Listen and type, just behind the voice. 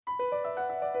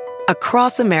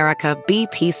Across America,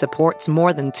 BP supports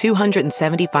more than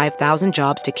 275,000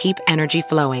 jobs to keep energy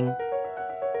flowing.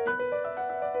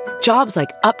 Jobs like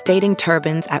updating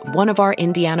turbines at one of our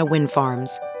Indiana wind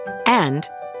farms and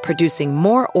producing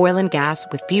more oil and gas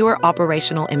with fewer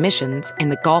operational emissions in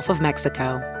the Gulf of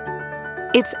Mexico.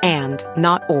 It's and,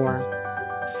 not or.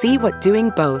 See what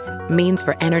doing both means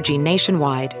for energy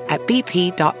nationwide at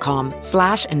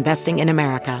bp.com/investing in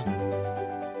America.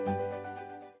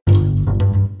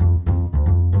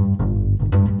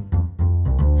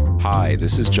 Hi,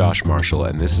 this is Josh Marshall,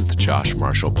 and this is the Josh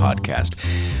Marshall Podcast.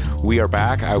 We are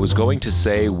back. I was going to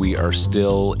say we are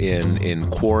still in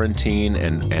quarantine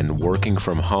and working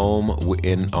from home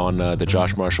on the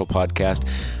Josh Marshall Podcast,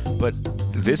 but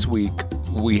this week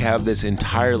we have this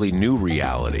entirely new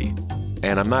reality.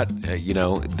 And I'm not,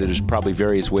 there's probably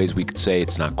various ways we could say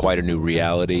it's not quite a new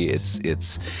reality.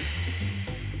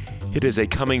 It is a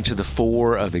coming to the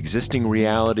fore of existing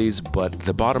realities, but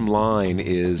the bottom line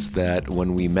is that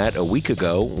when we met a week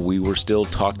ago, we were still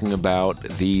talking about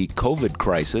the COVID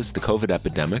crisis, the COVID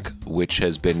epidemic, which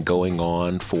has been going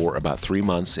on for about 3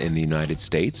 months in the United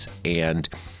States, and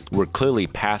we're clearly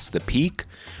past the peak.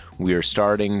 We are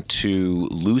starting to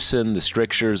loosen the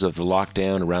strictures of the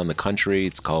lockdown around the country.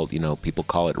 It's called, people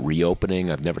call it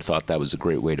reopening. I've never thought that was a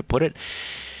great way to put it.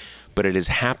 But it is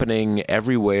happening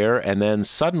everywhere, and then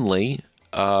suddenly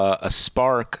a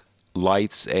spark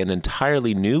lights an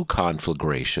entirely new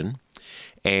conflagration,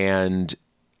 and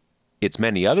it's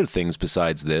many other things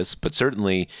besides this, but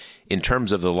certainly in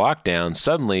terms of the lockdown,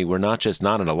 suddenly we're not just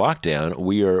not in a lockdown,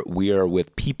 we are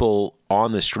with people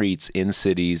on the streets in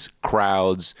cities,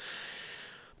 crowds,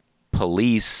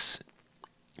 police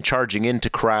charging into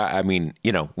crowd. I mean,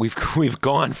 we've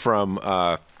gone from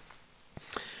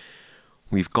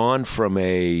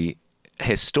a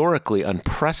historically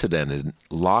unprecedented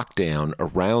lockdown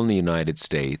around the United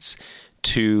States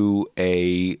to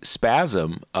a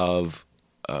spasm of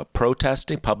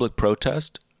protesting, public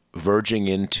protest, verging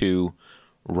into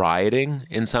rioting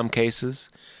in some cases,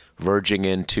 verging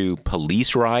into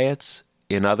police riots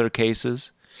in other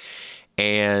cases.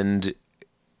 And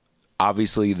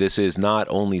obviously this is not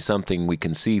only something we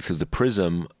can see through the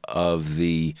prism of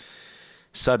the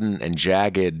sudden and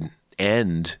jagged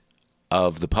end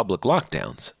of the public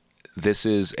lockdowns. This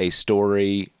is a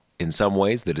story in some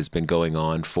ways that has been going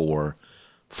on for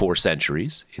 4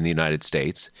 centuries in the United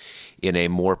States. In a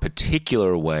more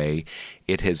particular way,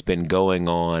 it has been going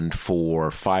on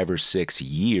for 5 or 6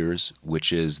 years,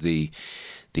 which is the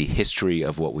history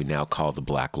of what we now call the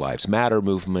Black Lives Matter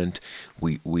movement.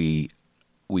 We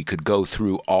could go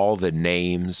through all the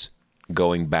names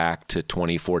going back to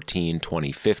 2014,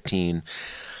 2015.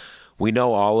 We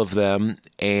know all of them,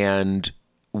 and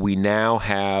we now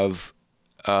have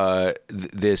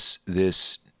this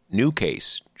new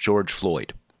case, George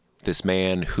Floyd, this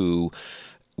man who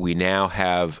we now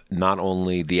have not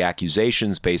only the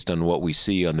accusations based on what we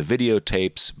see on the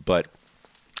videotapes, but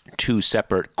 2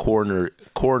 separate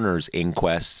coroner's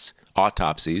inquests,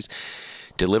 autopsies,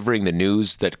 delivering the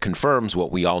news that confirms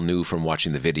what we all knew from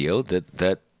watching the video,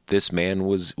 that this man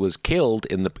was killed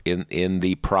in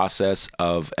the process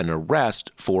of an arrest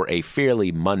for a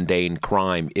fairly mundane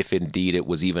crime, if indeed it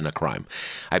was even a crime.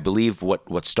 I believe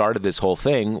what started this whole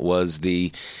thing was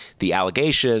the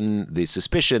allegation, the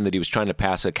suspicion that he was trying to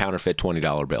pass a counterfeit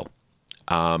 $20 bill.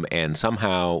 And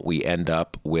somehow we end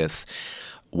up with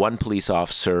one police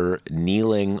officer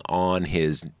kneeling on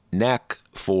his neck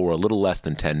for a little less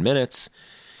than 10 minutes,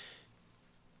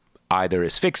 either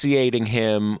asphyxiating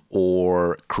him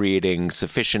or creating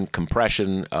sufficient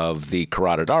compression of the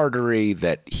carotid artery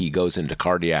that he goes into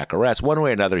cardiac arrest. One way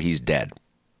or another, he's dead.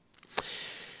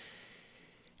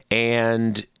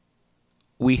 And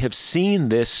we have seen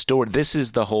this story. This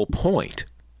is the whole point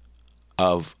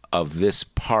of this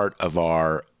part of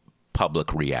our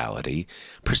public reality,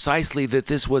 precisely that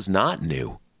this was not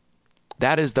new.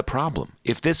 That is the problem.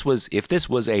 If this was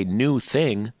a new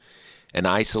thing, an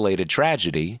isolated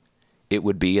tragedy, it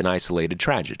would be an isolated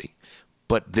tragedy.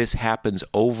 But this happens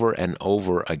over and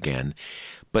over again.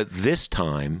 But this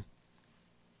time,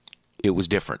 it was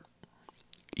different.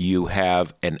 You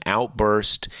have an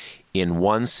outburst in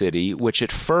one city, which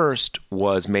at first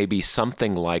was maybe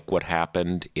something like what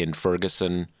happened in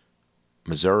Ferguson,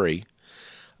 Missouri.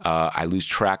 I lose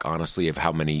track, honestly, of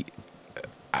how many.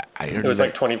 It was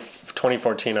like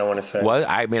 2014, I want to say. Well,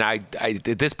 I mean, I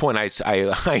at this point,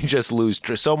 I just lose.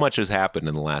 So much has happened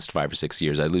in the last 5 or 6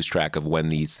 years. I lose track of when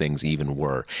these things even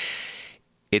were.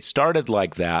 It started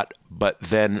like that, but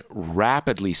then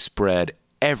rapidly spread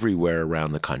everywhere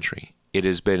around the country. It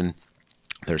has been,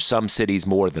 there's some cities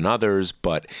more than others,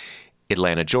 but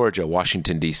Atlanta, Georgia,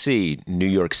 Washington, D.C., New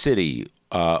York City,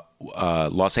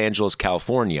 Los Angeles,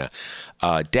 California,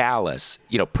 Dallas,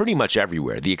 pretty much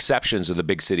everywhere. The exceptions are the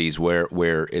big cities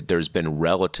where there's been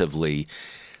relatively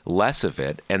less of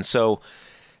it. And so,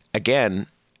 again,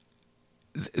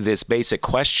 this basic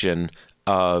question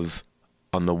of,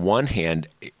 on the one hand,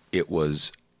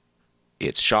 it's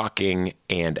shocking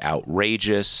and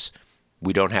outrageous.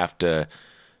 We don't have to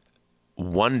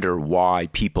wonder why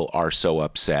people are so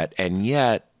upset. And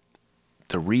yet,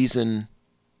 the reason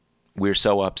we're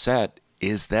so upset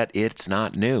is that it's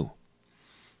not new.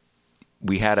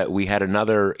 We had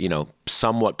another,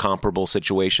 somewhat comparable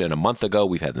situation a month ago.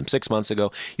 We've had them 6 months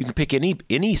ago. You can pick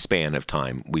any span of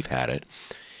time we've had it.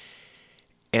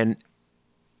 And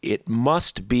it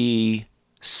must be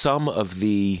some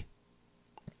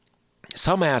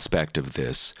aspect of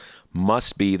this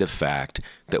must be the fact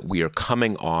that we are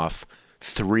coming off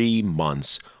 3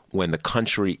 months when the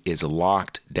country is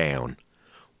locked down,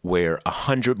 where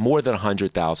more than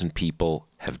 100,000 people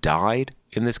have died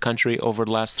in this country over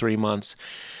the last 3 months.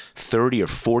 30 or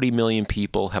 40 million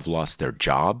people have lost their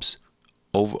jobs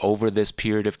over this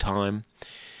period of time.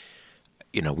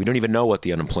 We don't even know what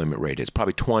the unemployment rate is,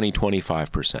 probably 20,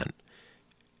 25%.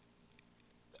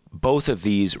 Both of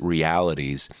these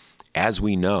realities, as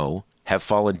we know, have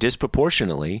fallen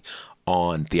disproportionately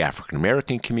on the African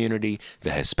American community,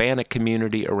 the Hispanic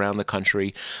community around the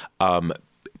country,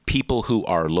 people who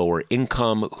are lower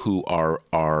income, who are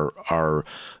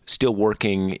still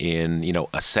working in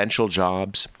essential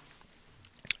jobs.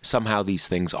 Somehow these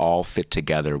things all fit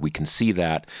together. We can see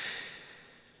that.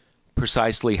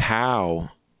 Precisely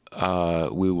how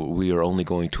we are only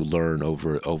going to learn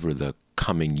over the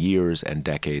coming years and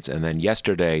decades. And then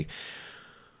yesterday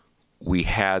we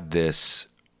had this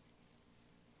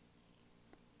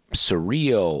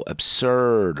surreal,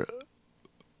 absurd,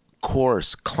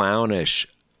 coarse, clownish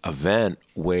event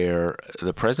where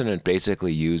the president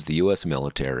basically used the U.S.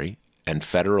 military and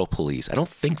federal police. I don't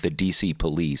think the D.C.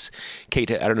 police, Kate,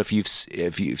 I don't know if you've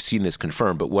seen this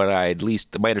confirmed, but what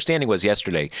my understanding was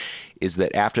yesterday is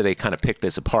that after they kind of picked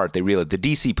this apart, they realized the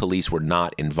D.C. police were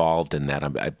not involved in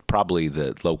that. Probably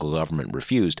the local government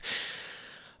refused.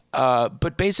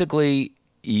 But basically,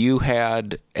 you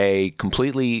had a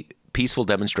completely peaceful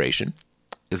demonstration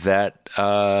that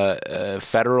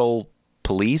federal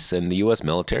police and the U.S.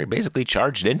 military basically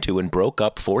charged into and broke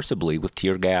up forcibly with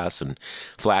tear gas and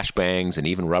flashbangs and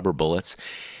even rubber bullets.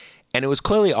 And it was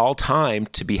clearly all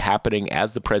timed to be happening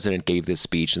as the president gave this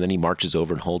speech, and then he marches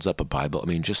over and holds up a Bible. I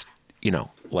mean, just,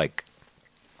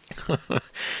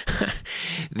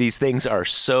 these things are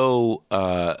so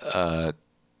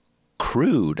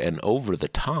crude and over the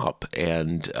top.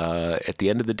 And at the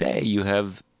end of the day, you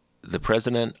have the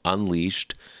president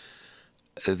unleashed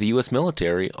the U.S.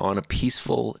 military on a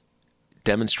peaceful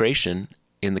demonstration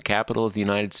in the capital of the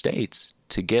United States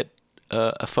to get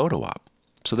a photo op.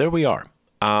 So there we are.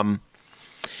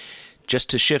 Just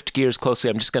to shift gears closely,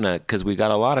 I'm just going to, because we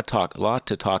got a lot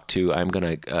to talk to, I'm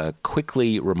going to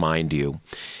quickly remind you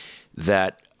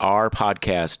that our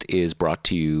podcast is brought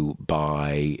to you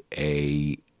by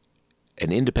an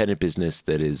independent business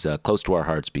that is close to our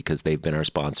hearts because they've been our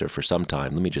sponsor for some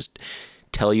time. Let me just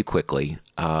tell you quickly.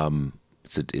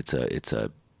 It's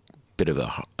a bit of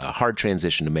a hard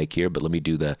transition to make here, but let me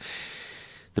do the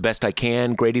best I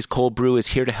can. Grady's Cold Brew is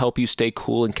here to help you stay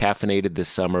cool and caffeinated this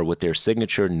summer with their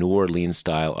signature New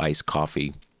Orleans-style iced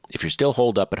coffee. If you're still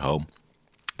holed up at home,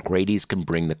 Grady's can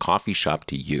bring the coffee shop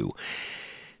to you.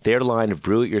 Their line of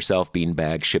brew-it-yourself bean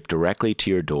bags shipped directly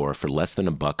to your door for less than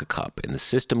 $1 a cup, and the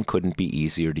system couldn't be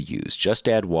easier to use. Just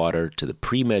add water to the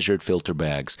pre-measured filter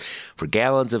bags for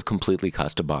gallons of completely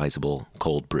customizable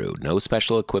cold brew. No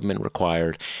special equipment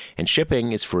required, and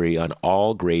shipping is free on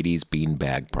all Grady's bean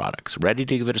bag products. Ready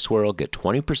to give it a swirl? Get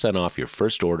 20% off your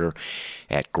first order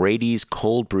at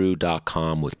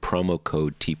Grady'sColdBrew.com with promo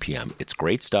code TPM. It's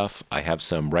great stuff. I have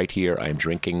some right here. I'm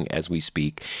drinking as we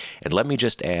speak. And let me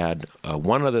just add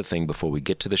one other thing before we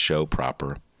get to the show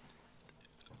proper.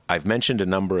 We've mentioned a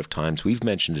number of times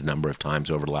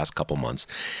over the last couple months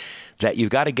that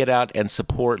you've got to get out and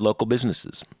support local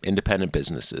businesses, independent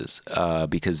businesses,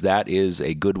 because that is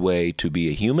a good way to be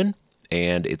a human,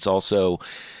 and it's also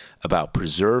about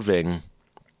preserving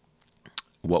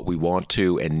what we want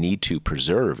to and need to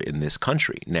preserve in this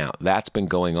country. Now, that's been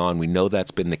going on. We know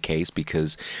that's been the case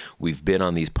because we've been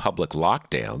on these public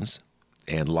lockdowns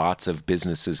and lots of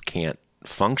businesses can't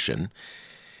function.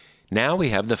 Now we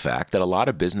have the fact that a lot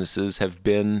of businesses have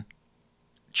been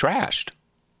trashed,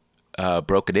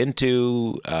 broken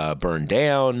into, burned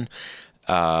down,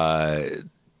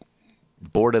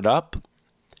 boarded up.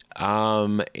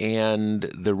 And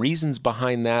the reasons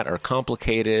behind that are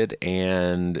complicated,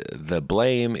 and the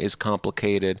blame is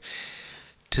complicated.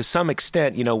 To some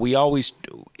extent, we always,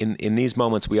 in these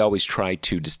moments, we always try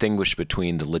to distinguish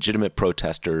between the legitimate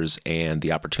protesters and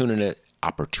the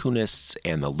opportunists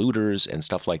and the looters and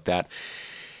stuff like that.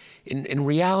 In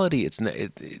reality,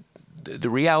 the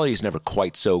reality is never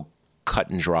quite so cut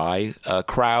and dry.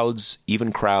 Crowds,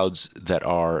 even crowds that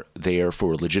are there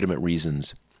for legitimate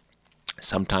reasons,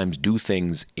 sometimes do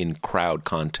things in crowd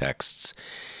contexts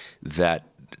that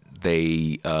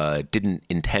they didn't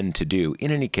intend to do.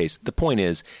 In any case, the point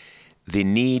is the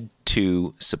need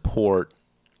to support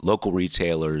local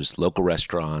retailers, local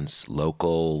restaurants,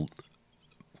 local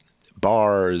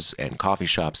bars and coffee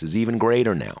shops is even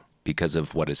greater now because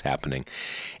of what is happening.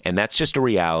 And that's just a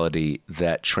reality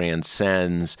that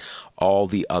transcends all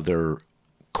the other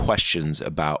questions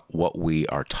about what we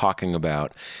are talking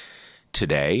about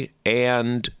today.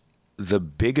 And the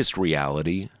biggest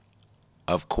reality,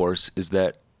 of course, is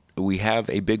that we have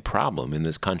a big problem in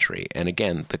this country. And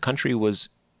again, the country was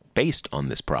based on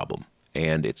this problem,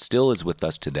 and it still is with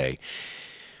us today.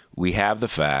 We have the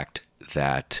fact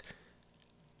that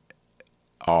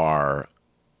our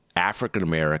African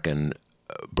American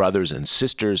brothers and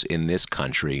sisters in this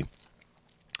country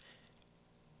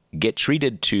get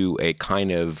treated to a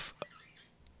kind of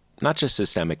not just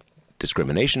systemic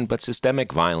discrimination, but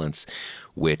systemic violence,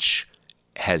 which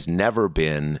has never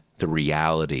been the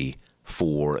reality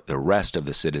for the rest of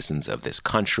the citizens of this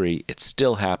country. It's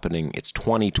still happening. It's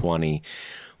 2020.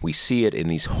 We see it in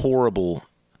these horrible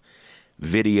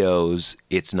videos.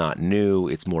 It's not new.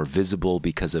 It's more visible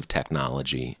because of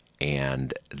technology.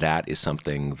 And that is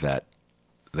something that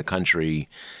the country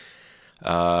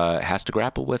has to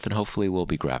grapple with, and hopefully will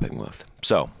be grappling with.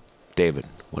 So, David,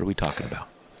 what are we talking about?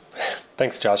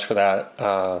 Thanks, Josh, for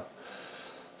that.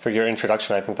 For your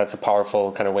introduction. I think that's a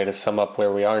powerful kind of way to sum up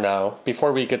where we are now.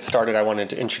 Before we get started, I wanted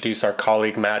to introduce our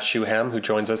colleague, Matt Shuham, who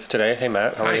joins us today. Hey,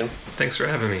 Matt, how are you? Thanks for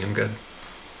having me. I'm good.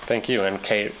 Thank you. And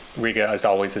Kate Riga, as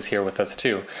always, is here with us,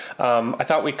 too. I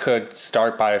thought we could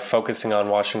start by focusing on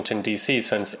Washington, D.C.,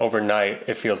 since overnight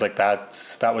it feels like that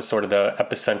was sort of the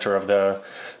epicenter of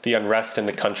the unrest in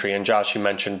the country. And Josh, you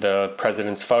mentioned the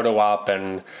president's photo op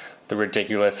and the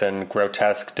ridiculous and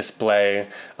grotesque display.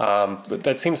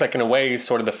 That seems like, in a way,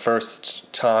 sort of the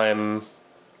first time,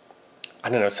 I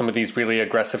don't know, some of these really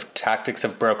aggressive tactics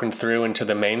have broken through into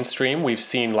the mainstream. We've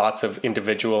seen lots of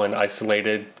individual and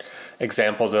isolated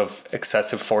examples of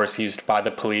excessive force used by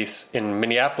the police in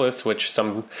Minneapolis, which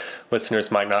some listeners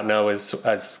might not know is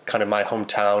as kind of my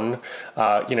hometown.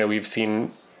 We've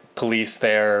seen police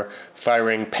there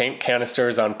firing paint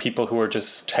canisters on people who were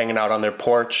just hanging out on their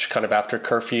porch kind of after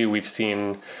curfew. We've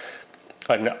seen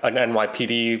an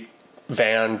NYPD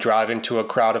van drive into a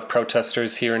crowd of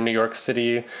protesters here in New York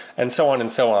City, and so on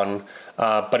and so on.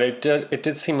 But it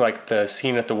did seem like the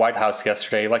scene at the White House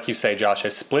yesterday, like you say, Josh, a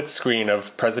split screen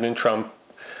of President Trump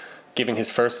giving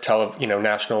his first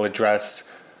national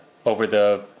address over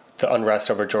the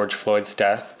unrest over George Floyd's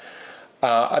death,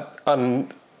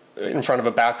 in front of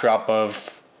a backdrop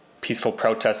of peaceful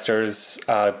protesters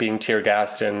being tear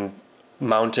gassed and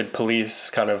mounted police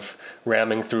kind of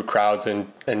ramming through crowds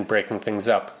and breaking things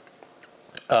up.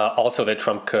 Also, that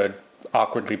Trump could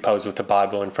awkwardly pose with the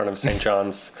Bible in front of St.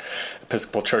 John's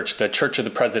Episcopal Church, the Church of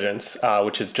the Presidents,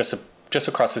 which is just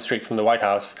across the street from the White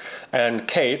House. And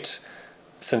Kate,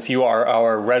 since you are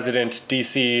our resident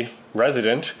D.C.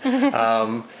 resident,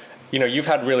 you've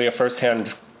had really a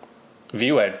firsthand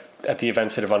view at the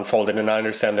events that have unfolded, and I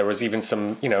understand there was even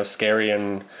some, scary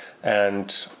and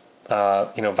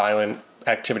violent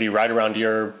activity right around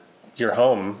your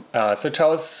home. So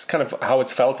tell us kind of how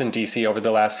it's felt in DC over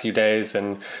the last few days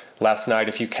and last night,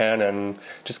 if you can, and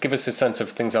just give us a sense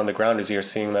of things on the ground as you're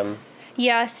seeing them.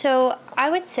 Yeah, so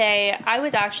I would say I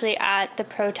was actually at the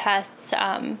protests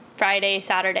Friday,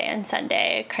 Saturday, and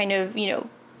Sunday, kind of,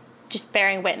 just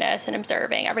bearing witness and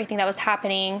observing everything that was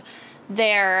happening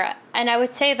there. And I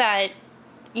would say that,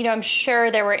 I'm sure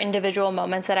there were individual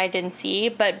moments that I didn't see,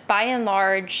 but by and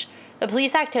large, the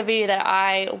police activity that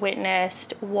I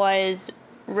witnessed was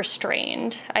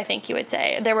restrained, I think you would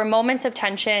say. There were moments of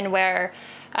tension where,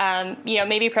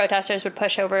 maybe protesters would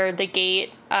push over the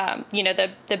gate,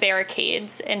 the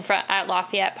barricades in front at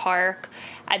Lafayette Park,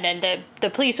 and then the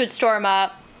police would storm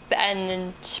up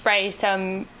and spray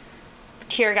some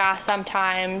tear gas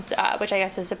sometimes, which I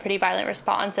guess is a pretty violent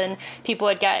response, and people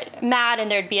would get mad,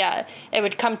 and it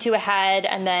would come to a head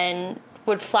and then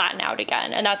would flatten out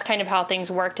again. And that's kind of how things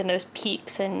worked in those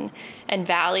peaks and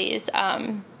valleys.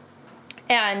 And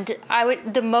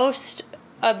the most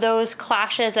of those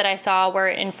clashes that I saw were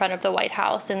in front of the White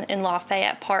House in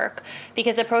Lafayette Park,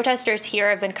 because the protesters here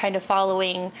have been kind of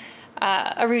following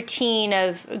a routine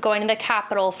of going to the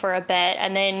Capitol for a bit,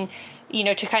 and then,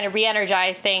 to kind of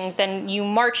re-energize things, then you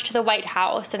march to the White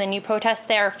House, and then you protest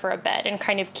there for a bit, and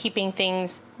kind of keeping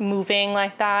things moving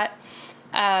like that.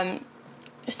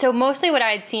 So mostly what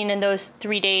I'd seen in those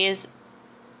 3 days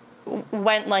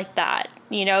went like that.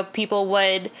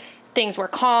 Things were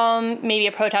calm. Maybe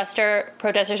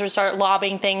protesters would start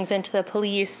lobbing things into the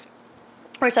police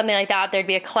or something like that. There'd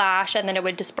be a clash, and then it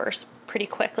would disperse pretty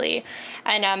quickly.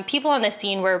 And people on the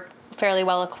scene were fairly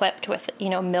well equipped with,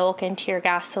 milk and tear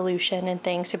gas solution and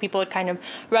things. So people would kind of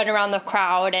run around the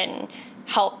crowd and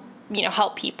help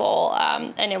people,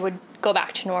 and it would go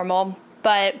back to normal.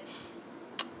 But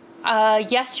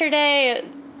yesterday,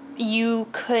 you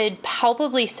could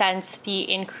palpably sense the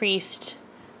increased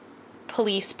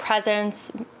police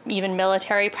presence, even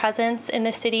military presence in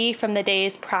the city from the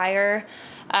days prior.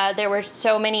 There were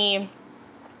so many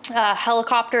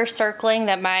helicopters circling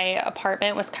that my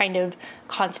apartment was kind of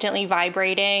constantly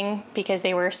vibrating because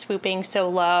they were swooping so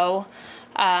low.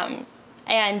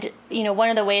 And, one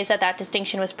of the ways that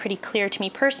distinction was pretty clear to me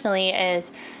personally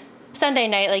is Sunday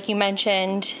night, like you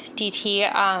mentioned,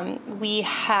 DT, we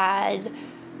had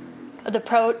the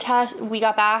protest. We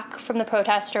got back from the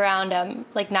protest around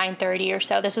like 9:30 or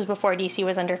so. This was before DC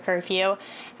was under curfew.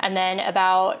 And then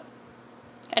about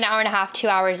an hour and a half, 2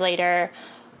 hours later,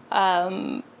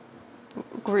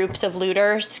 groups of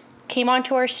looters came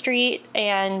onto our street,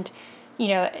 and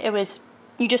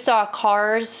you just saw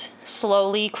cars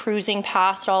slowly cruising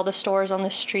past all the stores on the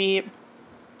street,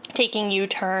 taking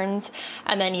U-turns,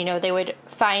 and then they would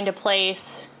find a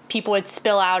place, people would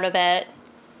spill out of it,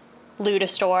 loot a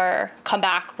store, come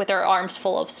back with their arms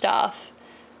full of stuff,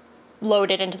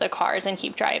 load it into the cars, and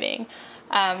keep driving.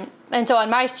 And so on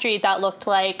my street, that looked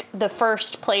like the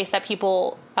first place that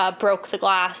people broke the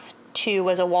glass to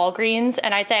was a Walgreens.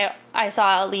 And I'd say I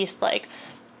saw at least like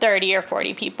 30 or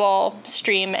 40 people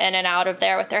stream in and out of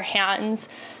there with their hands,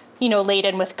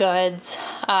 laden with goods.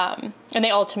 And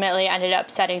they ultimately ended up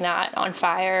setting that on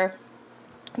fire.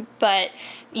 But,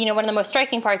 one of the most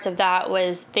striking parts of that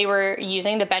was they were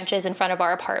using the benches in front of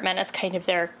our apartment as kind of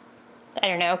their,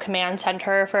 command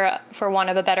center, for want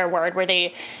of a better word, where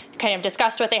they kind of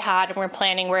discussed what they had and were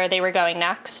planning where they were going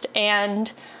next.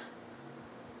 And,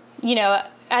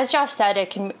 as Josh said, it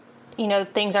can,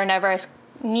 things are never as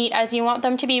neat as you want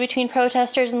them to be between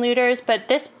protesters and looters, but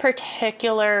this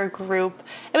particular group,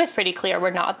 it was pretty clear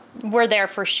we're there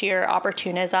for sheer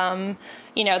opportunism.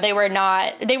 They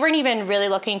weren't even really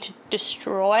looking to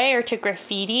destroy or to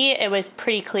graffiti. It was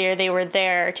pretty clear they were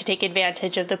there to take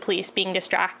advantage of the police being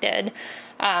distracted.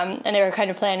 And they were kind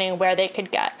of planning where they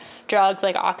could get drugs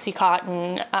like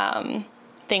Oxycontin,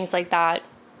 things like that.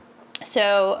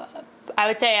 So I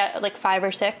would say like 5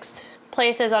 or 6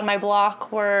 places on my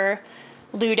block were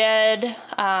looted.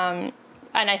 And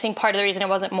I think part of the reason it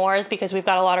wasn't more is because we've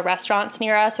got a lot of restaurants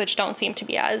near us, which don't seem to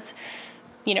be as,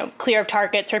 clear of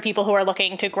targets for people who are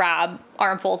looking to grab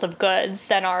armfuls of goods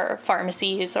than are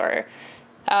pharmacies or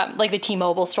like the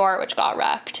T-Mobile store, which got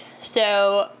wrecked.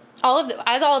 So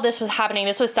as all of this was happening,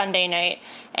 this was Sunday night,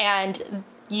 and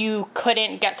you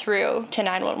couldn't get through to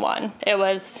 911. It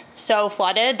was so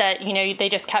flooded that, they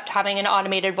just kept having an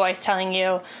automated voice telling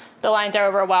you, the lines are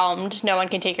overwhelmed, no one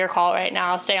can take your call right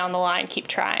now, stay on the line, keep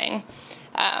trying.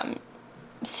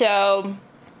 So...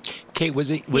 Kate,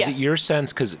 was it your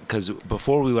sense, because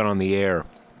before we went on the air,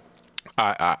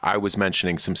 I was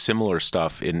mentioning some similar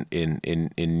stuff in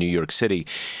New York City.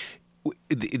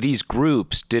 These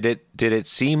groups, did it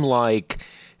seem like,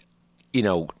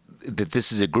 that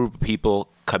this is a group of people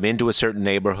come into a certain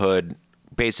neighborhood,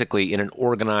 basically in an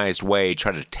organized way,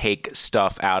 try to take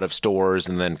stuff out of stores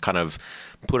and then kind of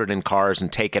put it in cars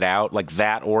and take it out, like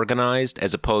that organized,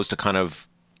 as opposed to kind of,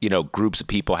 groups of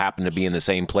people happen to be in the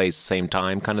same place, same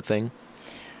time kind of thing?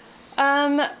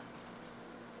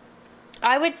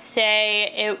 I would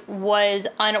say it was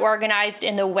unorganized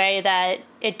in the way that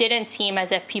it didn't seem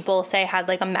as if people, say, had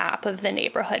like a map of the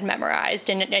neighborhood memorized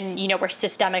and were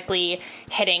systemically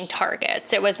hitting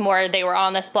targets. It was more they were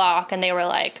on this block and they were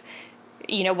like,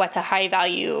 what's a high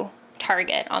value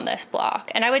target on this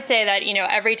block? And I would say that,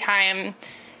 every time,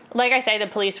 like I say, the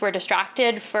police were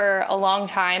distracted for a long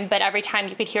time, but every time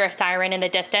you could hear a siren in the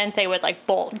distance, they would like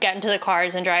bolt, get into the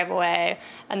cars and drive away.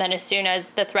 And then as soon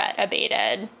as the threat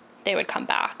abated, they would come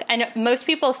back. And most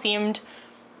people seemed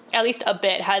at least a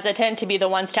bit hesitant to be the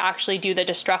ones to actually do the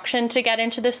destruction to get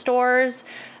into the stores.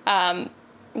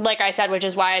 Like I said, which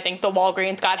is why I think the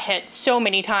Walgreens got hit so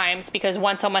many times, because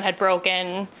once someone had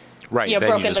broken Right, you know, then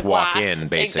broken you just the walk glass. in,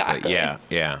 basically. Exactly.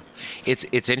 Yeah.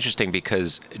 It's interesting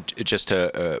because just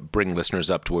to bring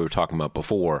listeners up to what we were talking about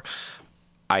before,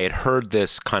 I had heard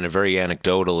this kind of very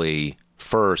anecdotally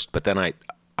first, but then I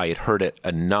had heard it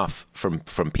enough from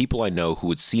people I know who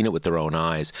had seen it with their own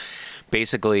eyes.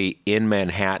 Basically, in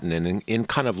Manhattan and in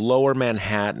kind of lower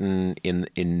Manhattan,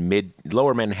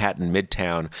 lower Manhattan,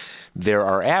 Midtown, there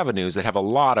are avenues that have a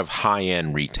lot of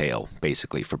high-end retail,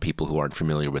 basically, for people who aren't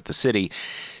familiar with the city.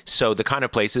 So the kind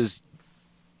of places,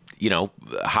 you know,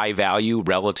 high value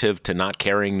relative to not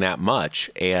caring that much,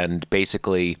 and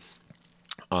basically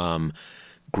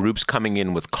groups coming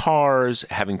in with cars,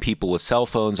 having people with cell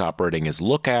phones operating as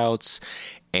lookouts,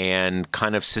 and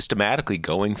kind of systematically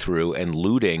going through and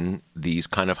looting these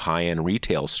kind of high-end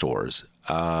retail stores.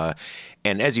 And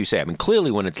as you say, I mean,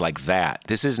 clearly when it's like that,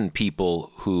 this isn't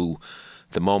people who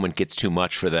the moment gets too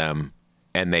much for them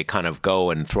and they kind of go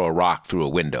and throw a rock through a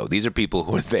window. These are people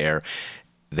who are there.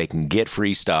 They can get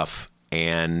free stuff,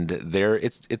 and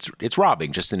it's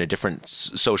robbing, just in a different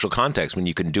social context when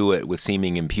you can do it with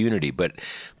seeming impunity. But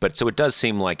so it does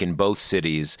seem like in both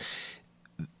cities,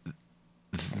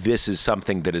 this is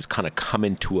something that has kind of come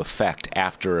into effect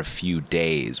after a few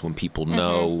days when people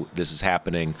know this is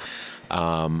happening.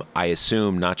 I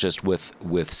assume not just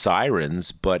with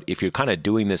sirens, but if you're kind of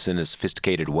doing this in a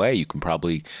sophisticated way, you can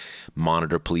probably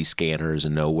monitor police scanners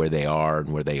and know where they are and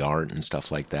where they aren't and stuff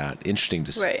like that. Interesting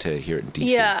to hear it in DC.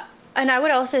 Yeah, and I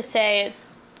would also say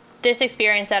this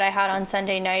experience that I had on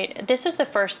Sunday night, this was the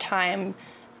first time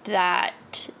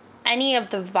that any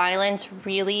of the violence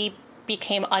really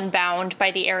became unbound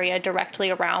by the area directly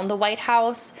around the White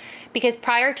House. Because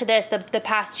prior to this, the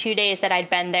past 2 days that I'd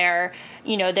been there,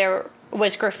 you know, there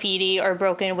was graffiti or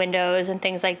broken windows and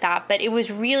things like that. But it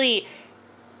was really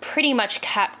pretty much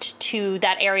kept to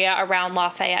that area around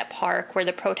Lafayette Park where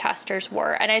the protesters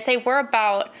were. And I'd say we're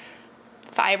about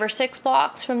 5 or 6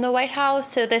 blocks from the White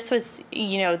House. So this was,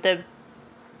 you know, the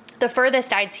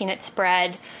furthest I'd seen it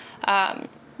spread.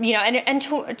 You know, and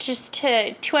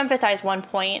to emphasize one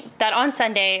point, that on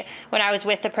Sunday when I was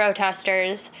with the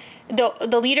protesters,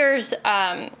 the leaders,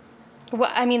 I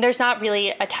mean, there's not really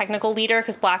a technical leader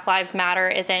because Black Lives Matter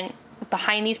isn't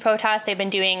behind these protests. They've been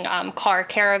doing car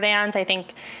caravans. I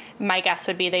think my guess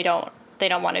would be they don't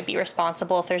want to be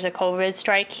responsible if there's a COVID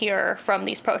strike here from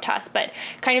these protests. But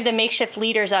kind of the makeshift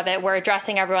leaders of it were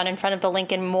addressing everyone in front of the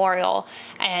Lincoln Memorial,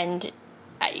 and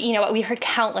you know, we heard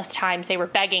countless times they were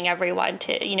begging everyone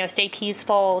to, you know, stay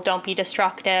peaceful, don't be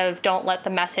destructive, don't let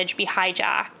the message be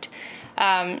hijacked.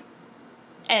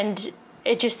 And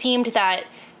it just seemed that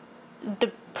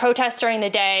the protests during the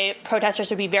day,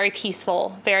 protesters would be very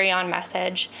peaceful, very on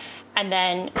message. And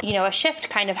then, you know, a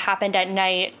shift kind of happened at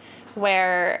night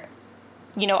where,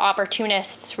 you know,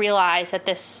 opportunists realized that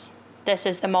this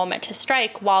is the moment to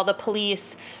strike, while the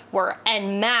police were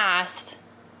en masse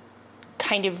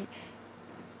kind of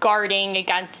guarding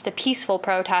against the peaceful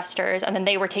protesters, and then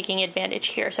they were taking advantage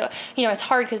here. So, you know, it's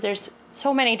hard because there's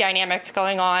so many dynamics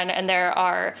going on, and there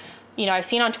are, you know, I've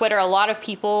seen on Twitter a lot of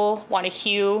people want to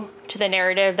hew to the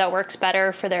narrative that works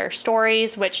better for their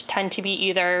stories, which tend to be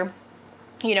either,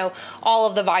 you know, all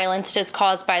of the violence is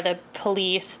caused by the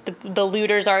police, the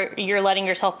looters are, you're letting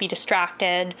yourself be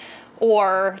distracted,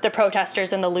 or the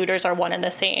protesters and the looters are one and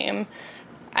the same.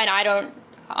 And I don't,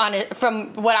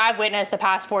 from what I've witnessed the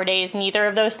past 4 days, neither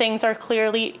of those things are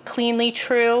cleanly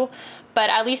true. But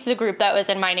at least the group that was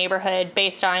in my neighborhood,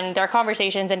 based on their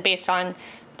conversations and based on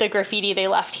the graffiti they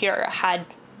left here, had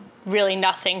really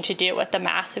nothing to do with the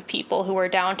mass of people who were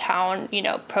downtown, you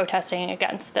know, protesting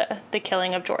against the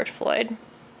killing of George Floyd.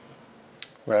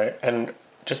 Right. And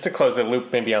just to close the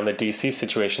loop maybe on the DC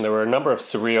situation, there were a number of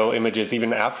surreal images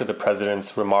even after the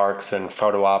president's remarks and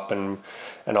photo op and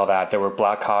all that. There were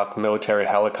Black Hawk military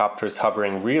helicopters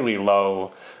hovering really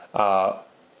low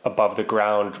above the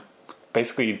ground,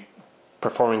 basically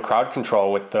performing crowd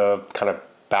control with the kind of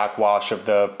backwash of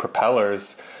the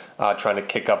propellers, trying to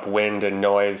kick up wind and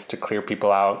noise to clear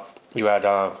people out. You had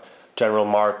General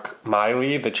Mark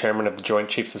Miley, the chairman of the Joint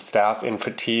Chiefs of Staff, in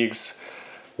fatigues,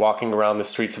 walking around the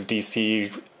streets of D.C.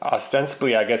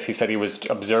 Ostensibly, I guess he said he was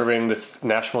observing this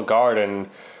National Guard and,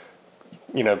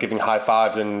 you know, giving high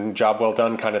fives and job well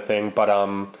done kind of thing. But,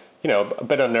 you know, a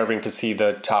bit unnerving to see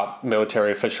the top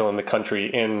military official in the country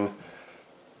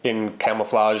in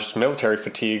camouflaged military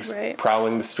fatigues, right,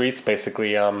 prowling the streets,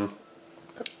 basically,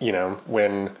 you know,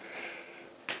 when,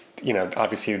 you know,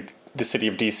 obviously the city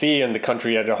of D.C. and the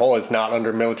country as a whole is not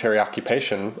under military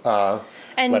occupation,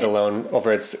 let alone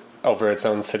over its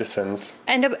own citizens.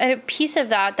 And a piece of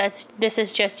that, this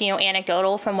is just, you know,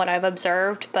 anecdotal from what I've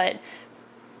observed, but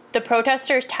the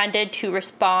protesters tended to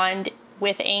respond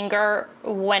with anger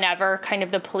whenever kind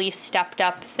of the police stepped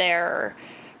up their,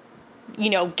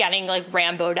 getting like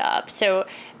Rambo'd up. So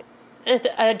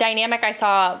a dynamic I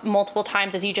saw multiple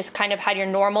times is you just kind of had your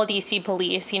normal DC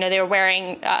police, they were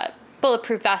wearing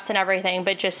bulletproof vests and everything,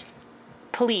 but just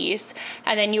police.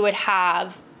 And then you would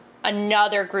have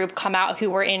another group come out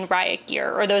who were in riot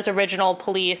gear, or those original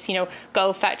police,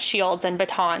 go fetch shields and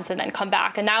batons and then come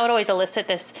back. And that would always elicit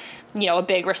this, a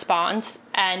big response.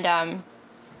 And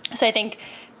so I think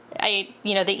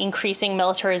the increasing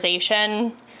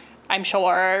militarization, I'm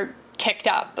sure, kicked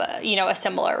up, a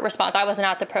similar response. I wasn't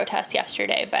at the protest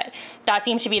yesterday, but that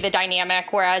seemed to be the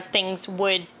dynamic, whereas things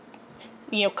would,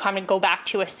 kind of go back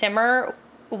to a simmer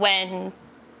when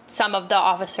some of the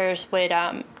officers would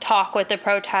talk with the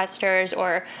protesters,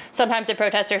 or sometimes the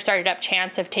protesters started up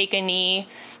chants of take a knee.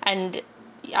 And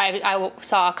I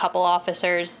saw a couple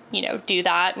officers, do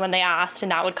that when they asked,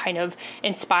 and that would kind of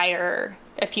inspire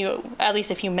at least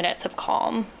a few minutes of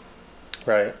calm.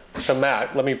 Right. So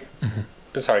Matt, let me,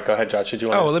 sorry, go ahead, Josh. Did you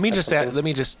want to? Oh, let me just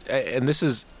and this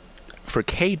is for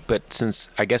Kate, but since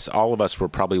I guess all of us were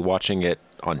probably watching it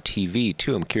on TV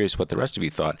too, I'm curious what the rest of you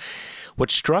thought. What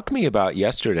struck me about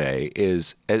yesterday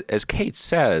is, as Kate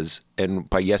says, and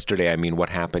by yesterday I mean what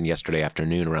happened yesterday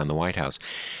afternoon around the White House.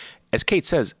 As Kate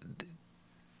says,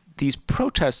 these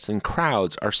protests and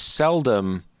crowds are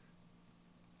seldom,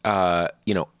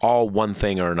 all one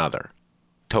thing or another,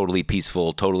 totally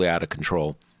peaceful, totally out of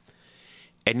control.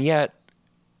 And yet,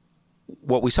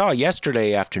 what we saw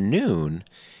yesterday afternoon,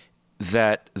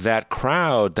 that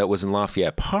crowd that was in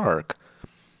Lafayette Park,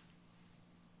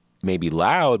 maybe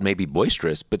loud, maybe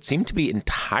boisterous, but seemed to be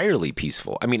entirely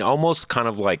peaceful. I mean, almost kind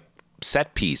of like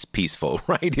set piece peaceful,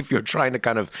 right? If you're trying to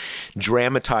kind of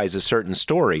dramatize a certain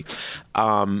story.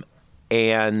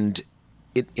 And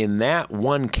in that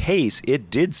one case, it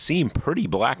did seem pretty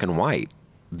black and white.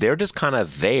 They're just kind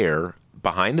of there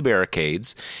behind the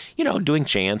barricades, doing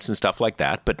chants and stuff like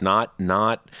that, but not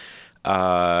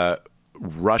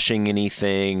rushing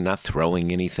anything, not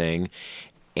throwing anything.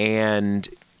 And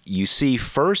you see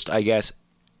first, I guess,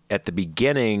 at the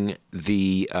beginning,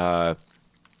 the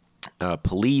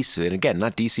police, and again,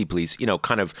 not DC police,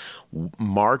 kind of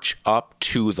march up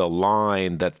to the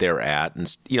line that they're at,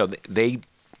 and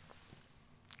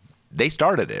they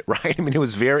started it, right? I mean, it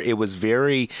was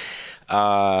very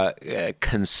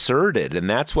concerted, and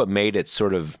that's what made it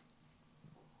sort of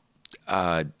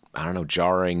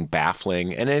jarring,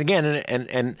 baffling, and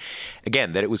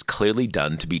again, that it was clearly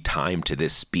done to be timed to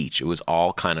this speech. It was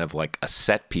all kind of like a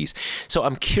set piece. So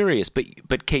I'm curious,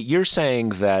 but Kate, you're saying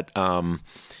that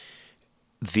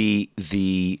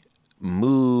the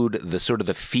mood, the sort of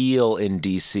the feel in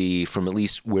DC, from at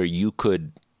least where you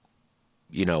could,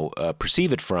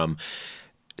 perceive it from,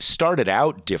 started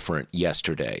out different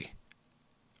yesterday,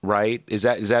 right? Is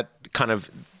that kind of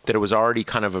that it was already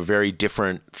kind of a very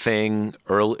different thing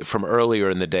from earlier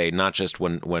in the day, not just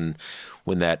when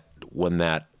that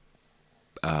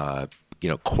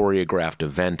choreographed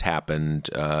event happened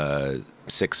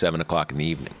 6-7 o'clock in the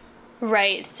evening.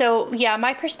 Right. So, yeah,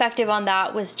 my perspective on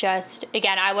that was just,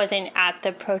 again, I wasn't at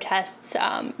the protests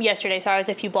yesterday, so I was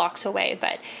a few blocks away,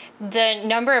 but the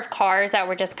number of cars that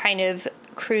were just kind of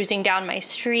cruising down my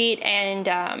street, and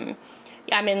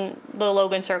I'm in the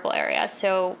Logan Circle area,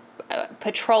 so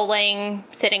patrolling,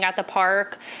 sitting at the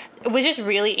park, it was just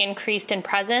really increased in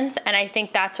presence, and I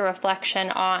think that's a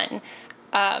reflection on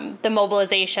the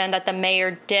mobilization that the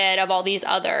mayor did of all these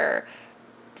other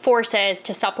forces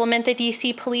to supplement the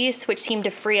DC police, which seemed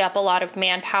to free up a lot of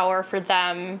manpower for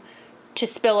them to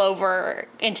spill over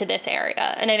into this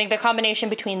area. And I think the combination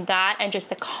between that and just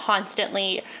the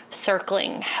constantly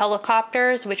circling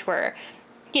helicopters, which were,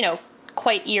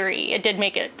 quite eerie, it did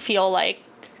make it feel like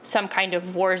some kind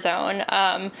of war zone.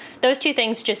 Those two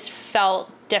things just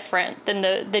felt different than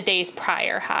the days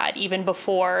prior had, even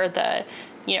before the,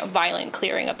 violent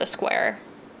clearing of the square.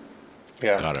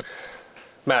 Yeah. Got it.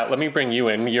 Matt, let me bring you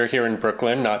in. You're here in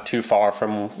Brooklyn, not too far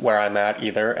from where I'm at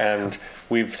either. And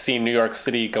we've seen New York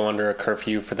City go under a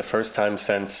curfew for the first time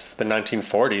since the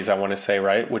 1940s, I want to say,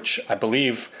 right? Which I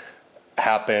believe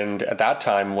happened at that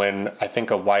time when I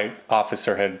think a white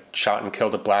officer had shot and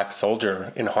killed a black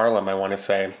soldier in Harlem, I want to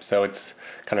say. So it's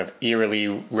kind of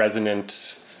eerily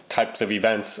resonant types of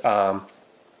events.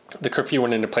 The curfew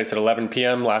went into place at 11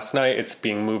 p.m. last night. It's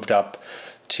being moved up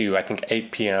to, I think,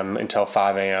 8 p.m. until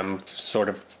 5 a.m. sort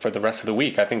of for the rest of the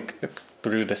week, I think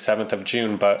through the 7th of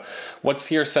June. But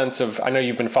what's your sense of, I know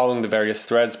you've been following the various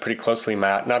threads pretty closely,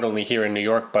 Matt, not only here in New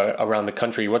York, but around the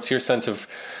country. What's your sense of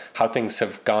how things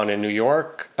have gone in New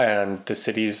York and the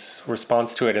city's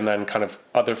response to it, and then kind of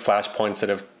other flashpoints that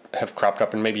have have cropped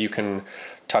up, and maybe you can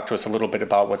talk to us a little bit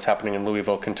about what's happening in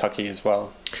Louisville, Kentucky as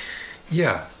well.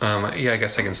 Yeah, I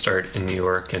guess I can start in New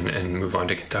York and move on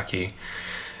to Kentucky.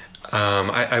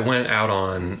 I went out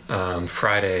on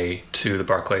Friday to the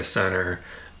Barclays Center,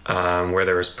 where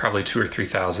there was probably 2,000 or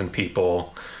 3,000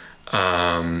 people,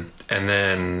 and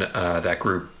then that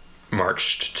group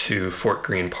marched to Fort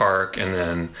Greene Park and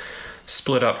then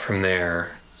split up from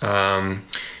there.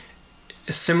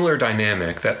 A similar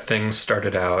dynamic, that things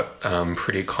started out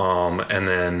pretty calm, and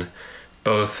then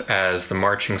both as the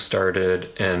marching started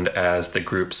and as the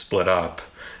group split up,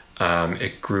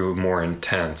 it grew more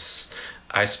intense.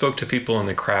 I spoke to people in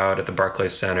the crowd at the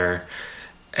Barclays Center,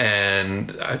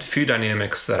 and a few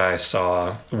dynamics that I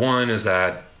saw. One is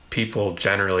that people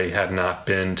generally had not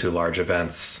been to large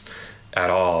events at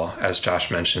all, as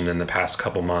Josh mentioned, in the past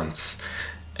couple months.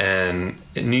 And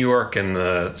in New York in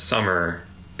the summer,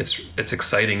 it's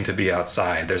exciting to be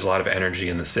outside. There's a lot of energy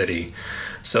in the city.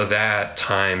 So that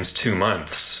times 2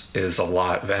 months is a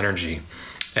lot of energy.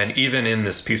 And even in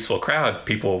this peaceful crowd,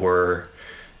 people were,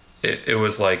 it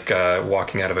was like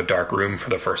walking out of a dark room for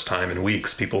the first time in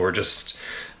weeks. People were just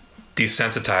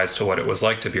desensitized to what it was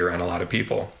like to be around a lot of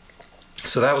people.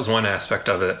 So that was one aspect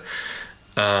of it.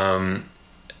 And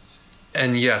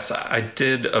yes, I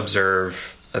did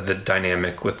observe the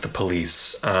dynamic with the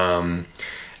police.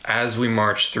 As we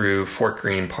marched through Fort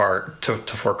Greene Park to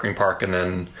Fort Greene Park and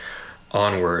then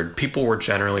onward, people were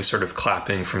generally sort of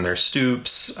clapping from their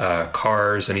stoops.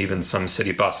 Cars and even some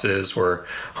city buses were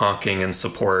honking in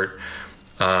support.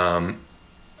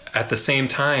 At the same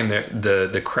time,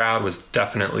 the crowd was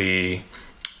definitely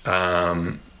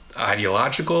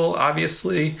ideological,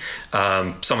 obviously.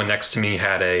 Someone next to me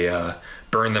had a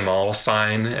 "Burn Them All"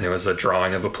 sign, and it was a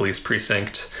drawing of a police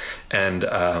precinct and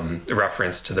a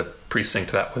reference to the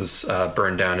precinct that was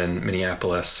burned down in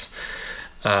Minneapolis.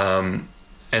 And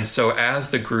so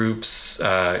as the group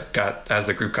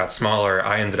got smaller,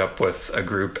 I ended up with a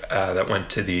group that went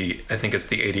to I think it's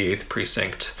the 88th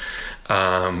precinct,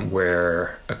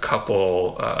 where a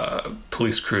couple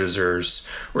police cruisers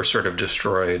were sort of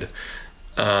destroyed.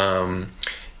 There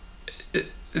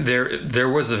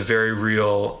was a very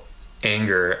real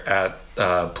anger at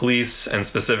police and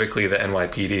specifically the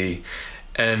NYPD,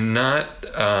 and not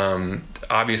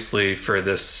obviously for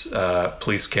this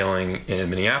police killing in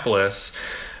Minneapolis,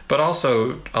 but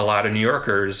also a lot of New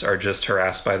Yorkers are just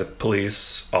harassed by the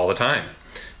police all the time.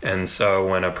 And so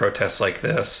when a protest like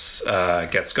this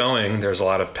gets going, there's a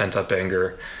lot of pent-up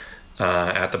anger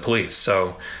at the police.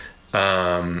 So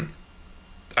I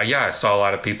saw a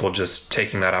lot of people just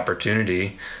taking that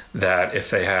opportunity, that if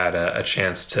they had a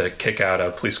chance to kick out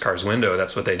a police car's window,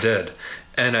 that's what they did.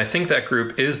 And I think that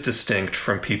group is distinct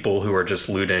from people who are just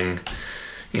looting,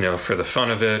 for the fun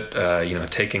of it,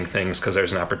 taking things because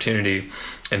there's an opportunity,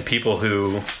 and people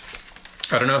who,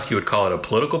 I don't know if you would call it a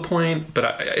political point,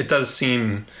 but it does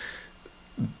seem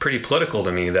pretty political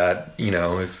to me that,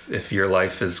 if your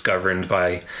life is governed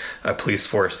by a police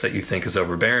force that you think is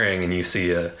overbearing and you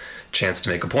see a chance to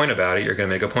make a point about it, you're going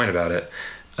to make a point about it.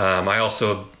 I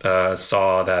also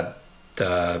saw that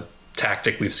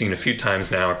tactic we've seen a few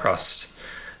times now across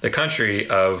the country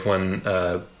of when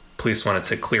police wanted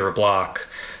to clear a block,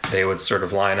 they would sort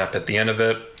of line up at the end of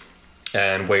it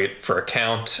and wait for a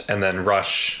count and then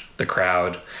rush the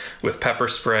crowd with pepper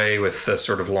spray, with the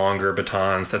sort of longer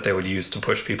batons that they would use to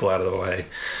push people out of the way.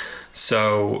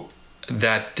 So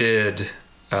that did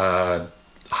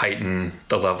heighten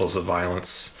the levels of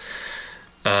violence.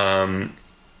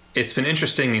 It's been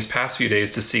interesting these past few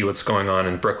days to see what's going on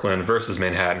in Brooklyn versus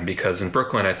Manhattan, because in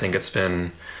Brooklyn, I think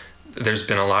there's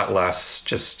been a lot less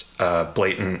just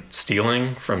blatant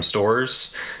stealing from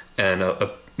stores and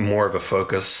a more of a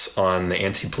focus on the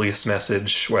anti-police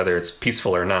message, whether it's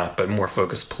peaceful or not, but more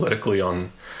focused politically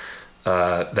on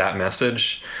that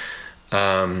message.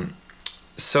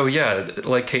 So yeah,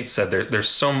 like Kate said, there's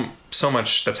so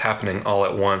much that's happening all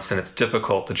at once, and it's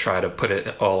difficult to try to put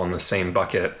it all in the same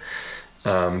bucket.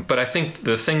 But I think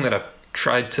the thing that I've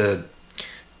tried to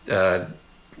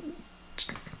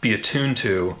be attuned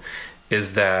to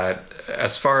is that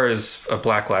as far as a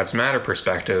Black Lives Matter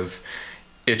perspective,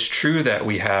 it's true that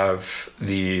we have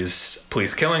these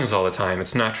police killings all the time.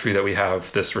 It's not true that we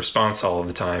have this response all of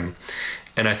the time.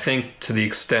 And I think to the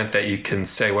extent that you can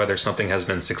say whether something has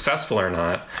been successful or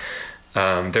not,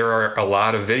 there are a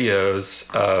lot of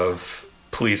videos of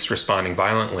police responding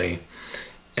violently.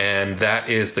 And that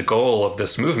is the goal of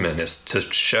this movement, is to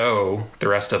show the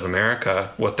rest of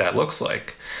America what that looks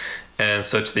like. And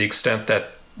so to the extent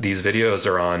that these videos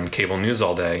are on cable news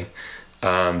all day,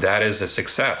 that is a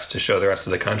success to show the rest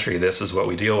of the country this is what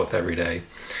we deal with every day.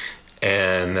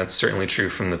 And that's certainly true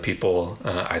from the people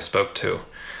I spoke to.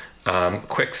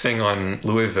 Quick thing on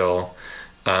Louisville.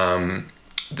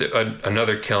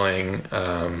 Another killing,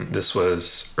 this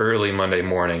was early Monday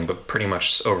morning, but pretty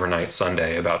much overnight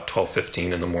Sunday, about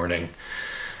 12:15 in the morning.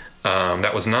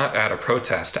 That was not at a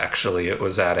protest, actually. It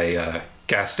was at a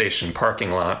gas station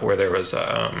parking lot where there was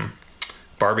a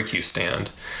barbecue stand.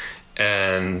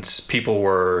 And people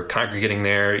were congregating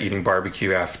there, eating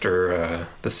barbecue after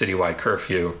the citywide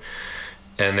curfew.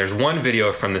 And there's one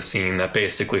video from the scene that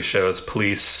basically shows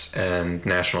police and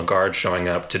National Guard showing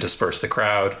up to disperse the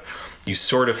crowd. You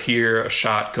sort of hear a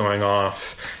shot going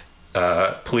off.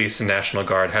 Police and National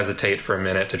Guard hesitate for a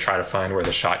minute to try to find where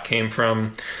the shot came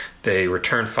from. They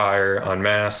return fire en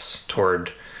masse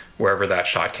toward wherever that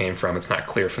shot came from. It's not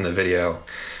clear from the video.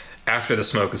 After the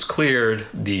smoke is cleared,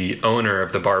 the owner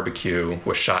of the barbecue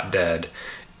was shot dead.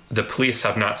 The police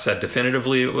have not said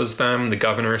definitively it was them. The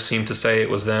governor seemed to say it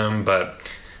was them, but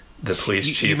the police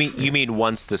chief... You mean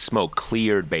once the smoke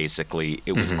cleared, basically,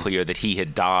 it was clear that he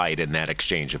had died in that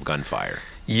exchange of gunfire?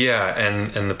 Yeah,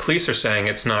 and the police are saying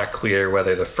it's not clear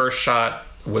whether the first shot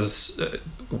was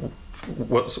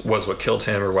what killed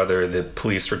him or whether the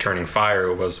police returning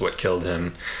fire was what killed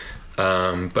him.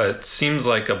 But it seems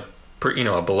like a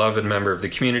beloved member of the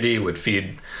community, would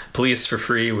feed police for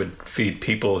free, would feed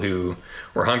people who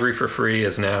were hungry for free,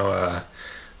 is now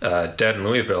dead in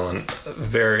Louisville. And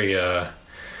very a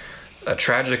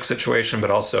tragic situation,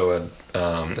 but also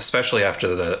especially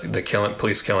after the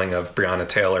police killing of Breonna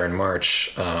Taylor in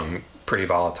March, pretty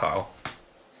volatile.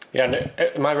 Yeah, and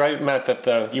am I right, Matt, that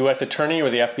the U.S. Attorney or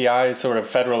the FBI, sort of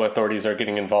federal authorities, are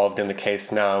getting involved in the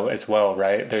case now as well,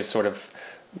 right? There's sort of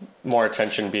more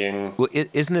attention being... Well,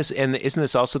 isn't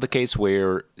this also the case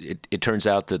where it turns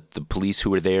out that the police who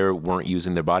were there weren't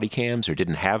using their body cams or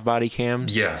didn't have body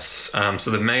cams? Yes.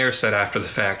 So the mayor said after the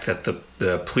fact that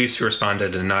the police who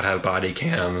responded did not have body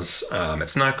cams.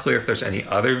 It's not clear if there's any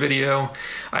other video.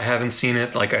 I haven't seen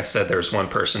it. Like I said, there's one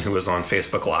person who was on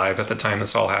Facebook Live at the time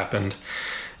this all happened.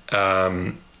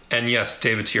 And yes,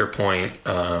 David, to your point,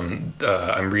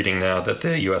 I'm reading now that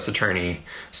the U.S. Attorney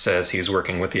says he's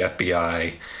working with the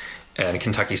FBI and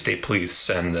Kentucky State Police,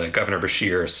 and Governor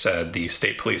Beshear said the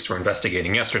state police were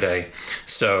investigating yesterday.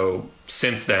 So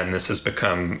since then, this has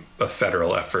become a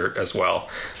federal effort as well.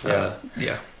 Yeah,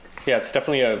 it's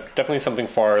definitely something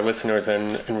for our listeners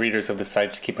and readers of the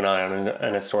site to keep an eye on,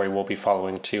 and a story we'll be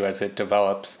following too as it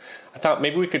develops. I thought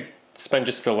maybe we could spend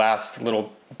just the last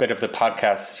little bit of the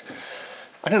podcast,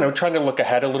 I don't know, trying to look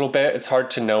ahead a little bit. It's hard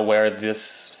to know where this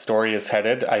story is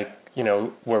headed.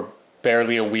 We're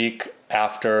barely a week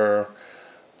after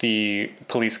the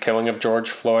police killing of George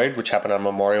Floyd, which happened on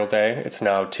Memorial Day. It's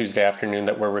now Tuesday afternoon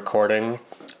that we're recording.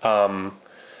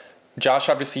 Josh,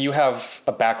 obviously you have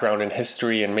a background in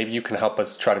history, and maybe you can help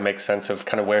us try to make sense of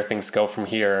kind of where things go from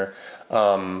here.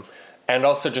 And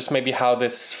also just maybe how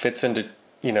this fits into,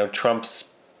 Trump's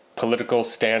political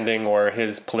standing or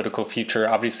his political future.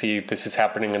 Obviously, this is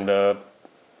happening in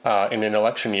an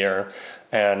election year,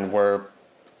 and we're,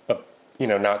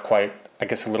 not quite, I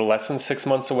guess, a little less than 6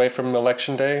 months away from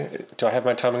Election Day. Do I have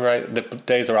my timing right? The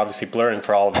days are obviously blurring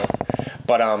for all of us.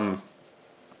 But,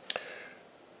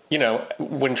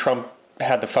 when Trump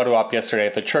had the photo op yesterday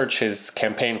at the church, his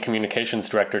campaign communications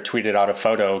director tweeted out a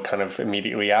photo kind of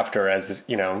immediately after as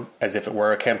if it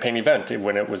were a campaign event,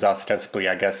 when it was ostensibly,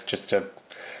 I guess, just a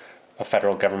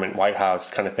federal government White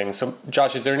House kind of thing. So,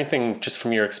 Josh, is there anything just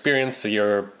from your experience,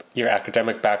 your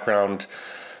academic background,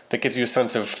 that gives you a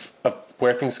sense of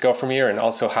where things go from here, and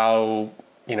also how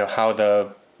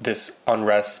this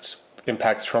unrest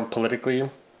impacts Trump politically?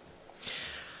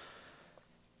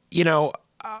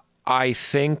 I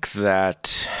think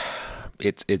that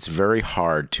it's very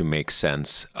hard to make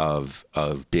sense of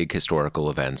big historical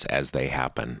events as they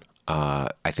happen.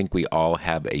 I think we all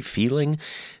have a feeling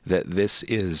that this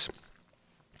is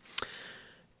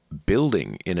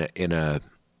building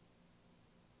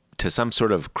to some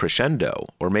sort of crescendo,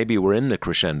 or maybe we're in the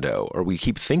crescendo, or we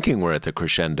keep thinking we're at the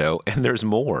crescendo and there's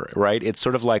more, right? It's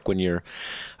sort of like when you're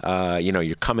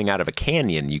coming out of a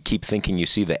canyon, you keep thinking you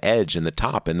see the edge and the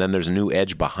top, and then there's a new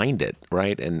edge behind it,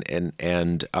 right?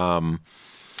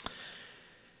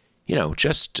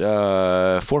 Just 4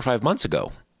 or 5 months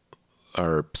ago,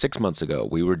 or 6 months ago,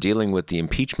 we were dealing with the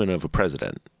impeachment of a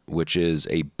president, which is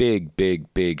a big,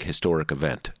 big, big historic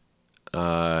event.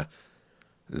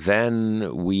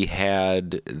 Then we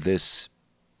had this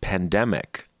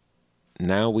pandemic.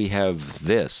 Now we have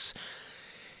this.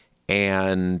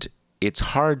 And it's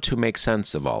hard to make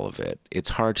sense of all of it. It's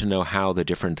hard to know how the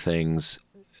different things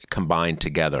combine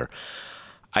together.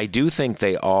 I do think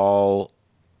they all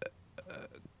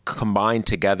combined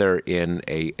together in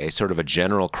a sort of a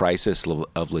general crisis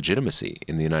of legitimacy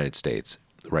in the United States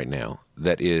right now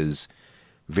that is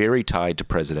very tied to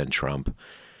President Trump,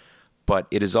 but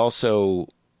it is also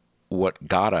what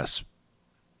got us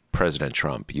President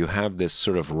Trump. You have this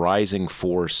sort of rising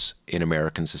force in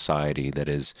American society that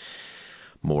is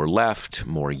more left,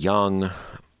 more young,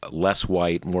 less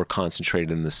white, more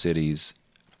concentrated in the cities,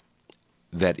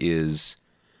 that is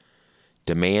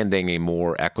demanding a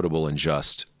more equitable and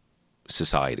just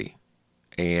society.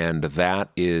 And that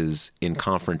is in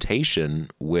confrontation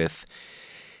with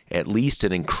at least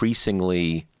an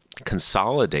increasingly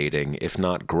consolidating, if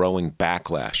not growing,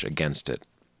 backlash against it.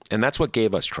 And that's what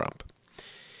gave us Trump.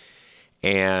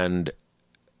 And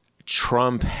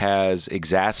Trump has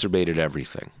exacerbated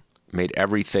everything, made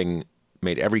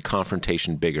every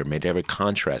confrontation bigger, made every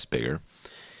contrast bigger.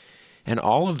 And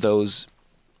all of those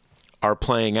are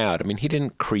playing out. I mean, he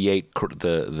didn't create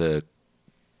the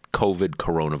COVID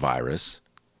coronavirus,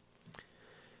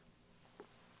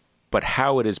 but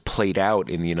how it is played out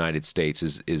in the United States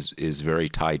is very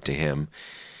tied to him.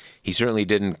 He certainly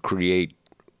didn't create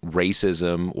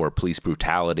racism or police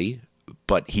brutality,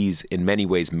 but he's in many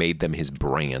ways made them his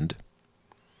brand.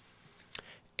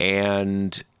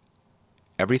 And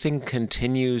everything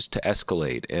continues to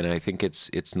escalate, and I think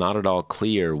it's not at all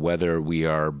clear whether we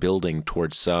are building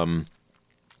towards some,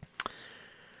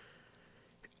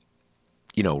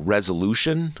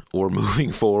 resolution or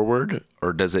moving forward,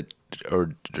 or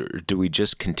do we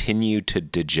just continue to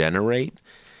degenerate?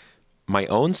 My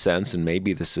own sense, and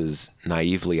maybe this is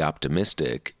naively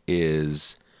optimistic,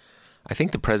 is I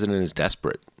think the president is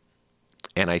desperate,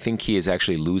 and I think he is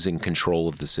actually losing control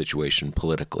of the situation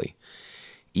politically,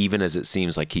 even as it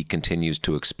seems like he continues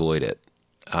to exploit it.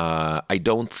 I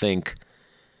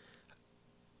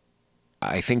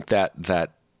think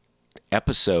that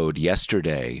episode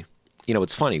yesterday,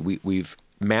 it's funny.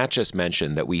 Matt just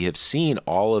mentioned that we have seen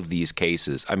all of these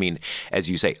cases. I mean, as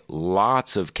you say,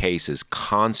 lots of cases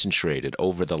concentrated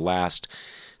over the last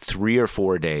 3 or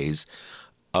 4 days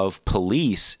of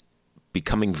police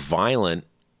becoming violent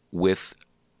with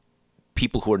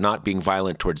people who are not being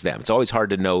violent towards them. It's always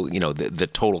hard to know, the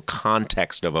total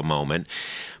context of a moment,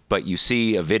 but you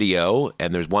see a video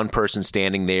and there's one person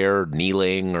standing there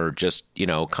kneeling or just,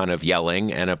 kind of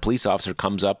yelling, and a police officer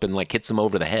comes up and hits them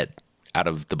over the head out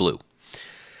of the blue.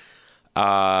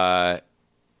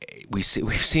 We've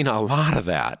seen a lot of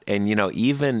that. And,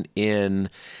 even in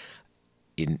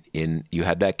you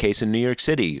had that case in New York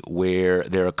City where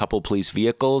there are a couple police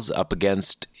vehicles up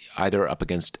against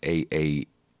a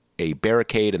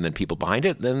barricade and then people behind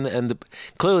it.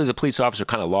 Clearly the police officer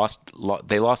kind of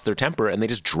lost their temper and they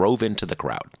just drove into the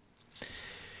crowd.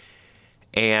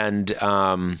 And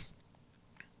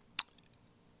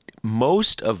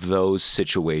most of those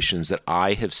situations that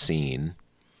I have seen,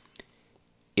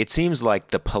 it seems like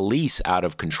the police out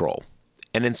of control.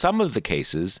 And in some of the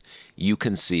cases, you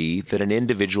can see that an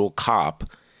individual cop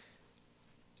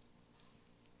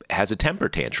has a temper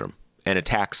tantrum and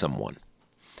attacks someone.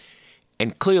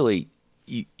 And clearly,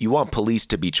 you want police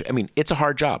to be... it's a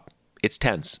hard job. It's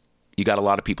tense. You got a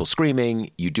lot of people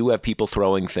screaming. You do have people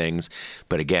throwing things.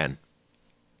 But again,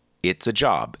 it's a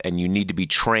job, and you need to be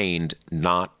trained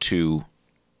not to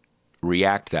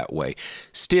react that way.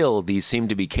 Still, these seem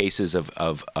to be cases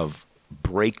of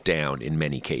breakdown in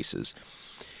many cases.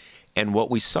 And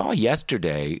what we saw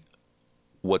yesterday,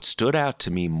 what stood out to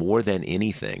me more than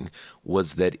anything,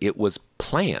 was that it was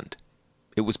planned.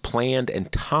 It was planned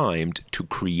and timed to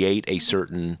create a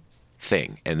certain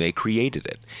thing, and they created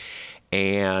it.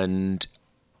 And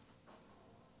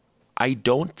I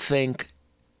don't think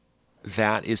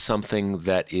that is something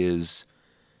that is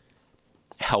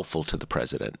helpful to the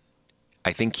president.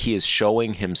 I think he is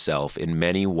showing himself in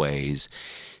many ways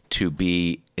to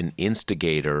be an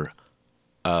instigator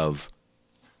of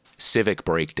civic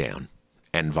breakdown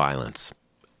and violence.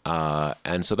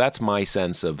 And so that's my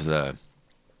sense of the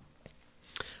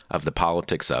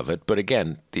politics of it. But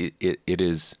again, it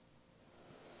is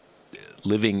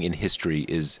living in history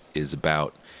is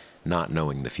about not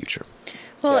knowing the future.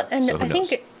 Well, Yeah. and So who I knows?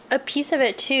 think a piece of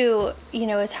it too,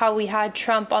 is how we had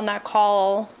Trump on that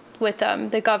call with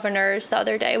the governors the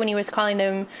other day when he was calling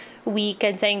them weak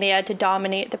and saying they had to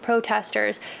dominate the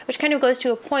protesters, which kind of goes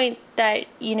to a point that,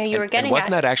 you were getting and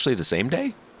wasn't at. that actually the same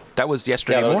day? That was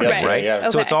yesterday Yeah, that was morning, yesterday, right? yeah.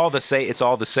 So Okay. it's all the same. It's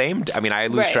all the same. I mean, I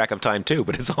lose Right. track of time too,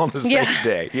 but it's all the same Yeah.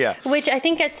 day. Yeah. Which I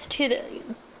think gets to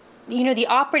the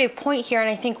operative point here, and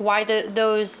I think why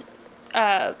those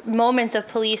moments of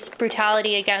police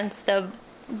brutality against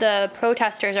the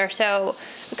protesters are so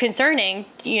concerning,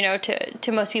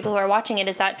 to most people who are watching it,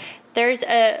 is that there's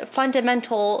a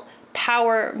fundamental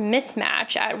power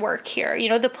mismatch at work here. You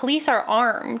know, the police are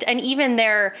armed, and even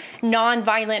their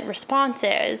nonviolent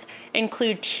responses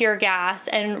include tear gas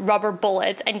and rubber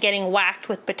bullets and getting whacked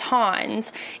with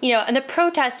batons. You know, and the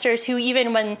protesters who,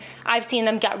 even when I've seen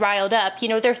them get riled up, you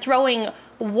know, they're throwing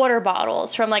water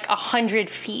bottles from like 100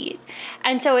 feet.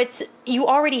 And so you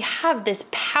already have this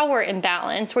power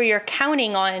imbalance where you're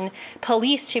counting on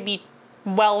police to be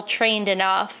well trained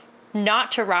enough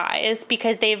not to rise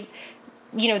because they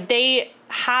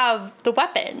have the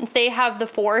weapons, they have the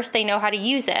force, they know how to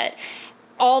use it.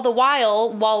 All the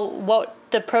while what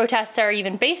the protests are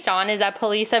even based on is that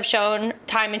police have shown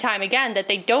time and time again that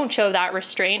they don't show that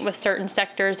restraint with certain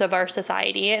sectors of our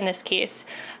society, in this case,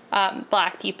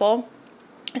 Black people.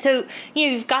 So, you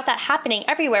know, you've got that happening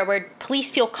everywhere where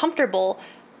police feel comfortable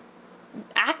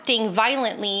acting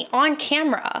violently on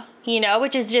camera, you know,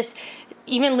 which is just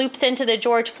even loops into the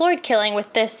George Floyd killing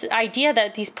with this idea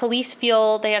that these police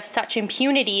feel they have such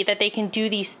impunity that they can do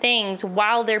these things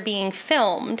while they're being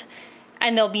filmed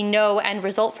and there'll be no end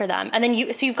result for them. And then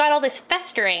you've got all this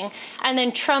festering, and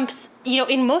then Trump's, you know,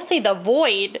 in mostly the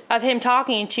void of him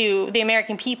talking to the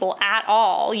American people at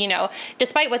all, you know,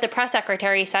 despite what the press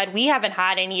secretary said, we haven't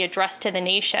had any address to the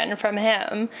nation from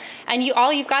him. And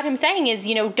all you've got him saying is,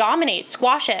 you know, dominate,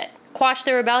 squash it, quash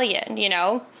the rebellion, you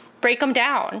know, break them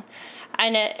down.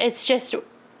 And it's just,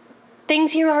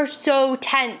 things here are so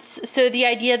tense. So the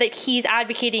idea that he's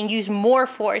advocating use more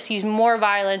force, use more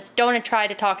violence, don't try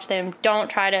to talk to them, don't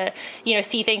try to, you know,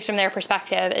 see things from their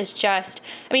perspective is just,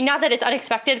 I mean, not that it's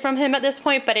unexpected from him at this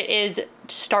point, but it is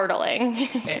startling.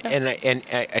 and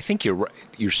I think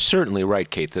you're certainly right,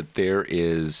 Kate, that there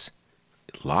is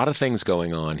a lot of things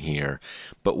going on here.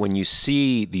 But when you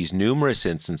see these numerous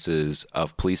instances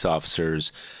of police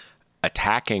officers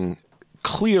attacking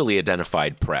clearly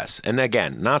identified press. And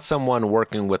again, not someone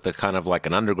working with a kind of like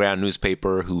an underground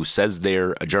newspaper who says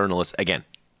they're a journalist. Again,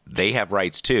 they have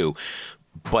rights too,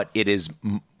 but it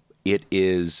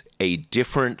is a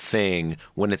different thing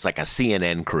when it's like a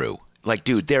CNN crew. Like,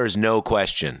 dude, there is no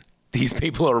question. These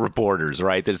people are reporters,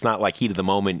 right? It's not like heat of the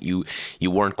moment you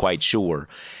weren't quite sure.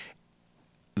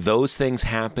 Those things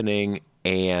happening,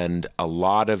 and a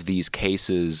lot of these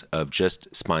cases of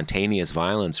just spontaneous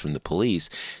violence from the police,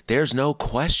 there's no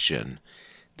question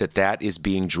that is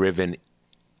being driven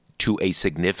to a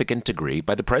significant degree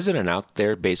by the president out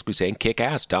there basically saying, kick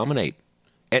ass, dominate.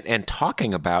 And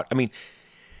talking about, I mean,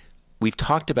 we've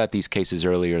talked about these cases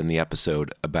earlier in the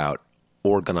episode about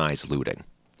organized looting.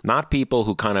 Not people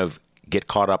who kind of get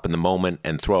caught up in the moment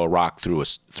and throw a rock through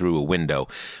a window,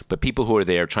 but people who are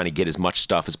there trying to get as much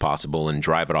stuff as possible and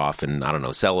drive it off and, I don't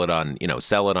know, sell it on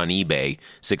eBay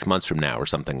 6 months from now or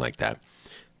something like that.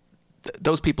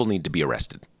 Those people need to be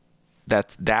arrested.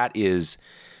 That is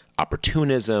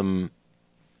opportunism,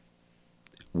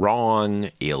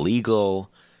 wrong, illegal.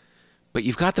 But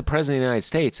you've got the president of the United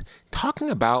States talking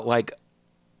about like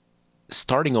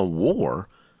starting a war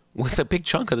with a big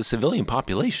chunk of the civilian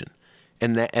population.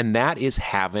 And that is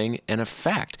having an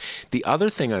effect. The other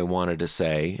thing I wanted to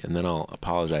say, and then I'll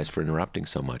apologize for interrupting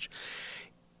so much,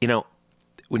 you know,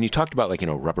 when you talked about like, you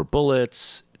know, rubber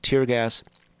bullets, tear gas,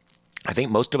 I think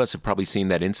most of us have probably seen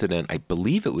that incident. I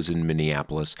believe it was in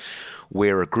Minneapolis,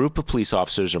 where a group of police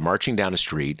officers are marching down a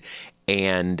street,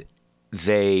 and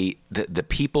the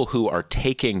people who are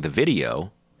taking the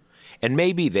video, and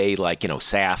maybe they like, you know,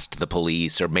 sassed the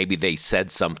police, or maybe they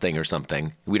said something or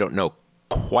something. We don't know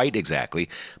quite exactly,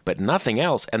 but nothing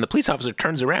else. And the police officer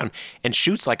turns around and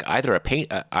shoots like either a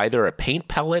paint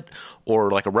pellet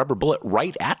or like a rubber bullet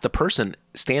right at the person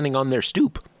standing on their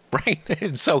stoop, right?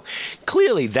 And so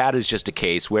clearly that is just a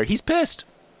case where he's pissed.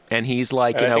 And he's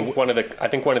like, you know, I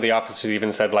think one of the officers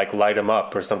even said like light him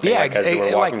up or something, as they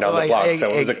were walking down the block. So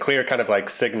it was a clear kind of like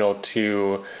signal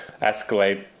to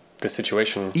escalate the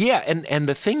situation. Yeah, and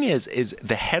the thing is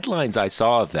the headlines I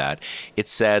saw of that, it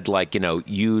said like, you know,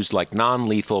 use like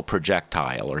non-lethal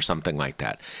projectile or something like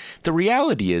that. The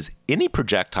reality is any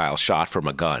projectile shot from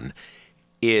a gun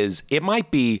it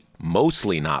might be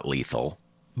mostly not lethal,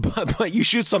 but you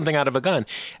shoot something out of a gun,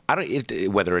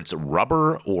 whether it's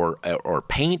rubber or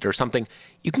paint or something,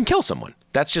 you can kill someone.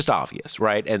 That's just obvious,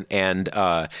 right? And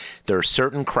there are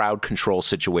certain crowd control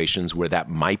situations where that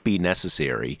might be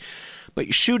necessary.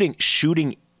 But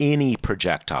shooting any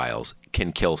projectiles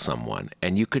can kill someone.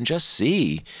 And you can just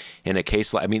see in a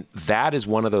case like, I mean, that is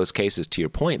one of those cases, to your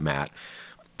point, Matt,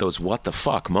 those what the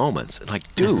fuck moments.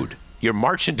 Like, dude, you're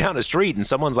marching down a street and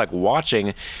someone's like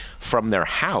watching from their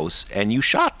house and you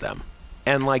shot them.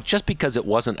 And like, just because it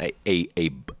wasn't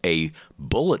a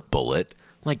bullet,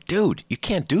 like, dude, you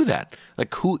can't do that.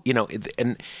 Like, who, you know,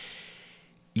 and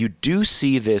you do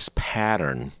see this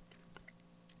pattern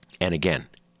And again,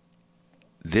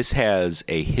 this has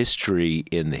a history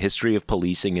in the history of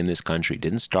policing in this country. It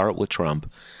didn't start with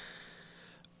Trump,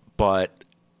 but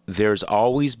there's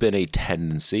always been a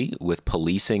tendency with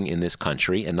policing in this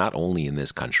country, and not only in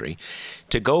this country,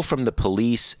 to go from the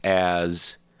police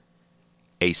as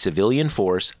a civilian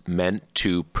force meant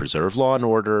to preserve law and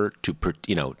order, to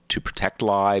protect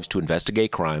lives, to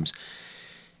investigate crimes,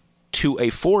 to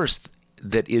a force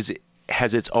that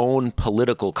has its own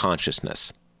political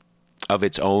consciousness of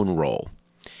its own role.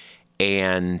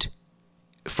 And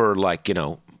for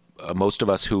most of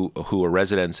us who are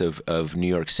residents of New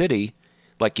York City,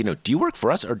 do you work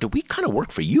for us or do we kind of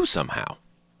work for you somehow?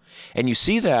 And you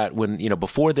see that when,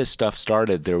 before this stuff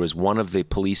started, there was one of the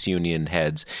police union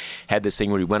heads had this thing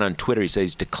where he went on Twitter. He says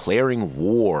he's declaring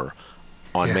war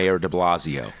on Mayor de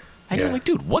Blasio. And you're like,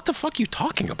 dude, what the fuck are you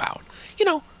talking about?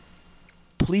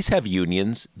 Police have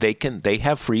unions. They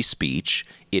have free speech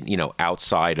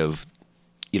outside of,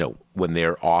 when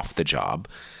they're off the job.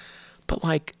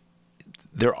 But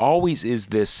there always is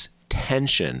this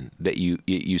tension that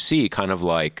you see kind of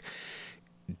like,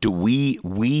 do we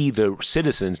the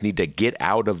citizens need to get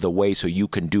out of the way so you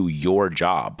can do your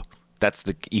job?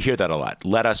 You hear that a lot.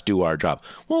 Let us do our job.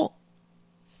 Well,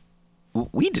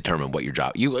 we determine what your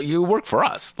job. You work for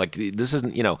us. This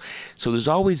isn't, So there's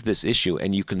always this issue,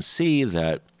 and you can see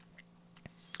that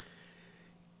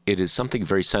it is something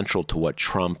very central to what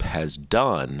Trump has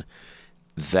done,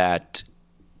 that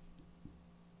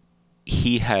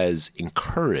he has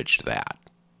encouraged that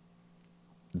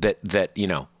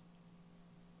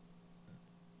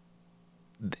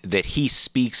he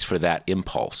speaks for that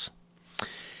impulse.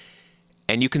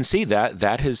 And you can see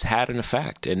that has had an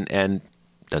effect, and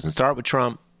doesn't start with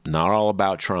Trump, not all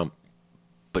about Trump,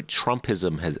 but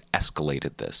Trumpism has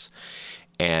escalated this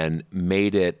and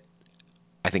made it,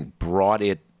 I think, brought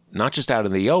it not just out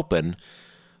in the open,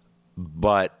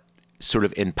 but sort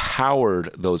of empowered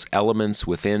those elements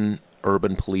within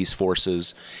urban police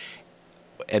forces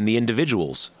and the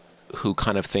individuals who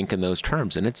kind of think in those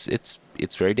terms. And it's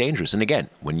very dangerous. And again,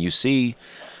 when you see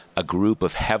a group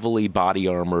of heavily body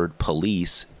armored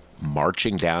police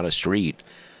marching down a street,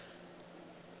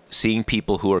 seeing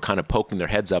people who are kind of poking their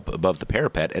heads up above the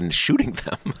parapet and shooting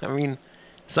them, I mean,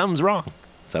 something's wrong.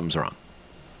 Something's wrong.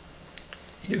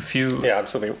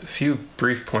 Absolutely. A few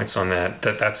brief points on that.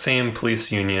 That same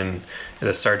police union,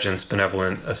 the Sergeants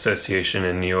Benevolent Association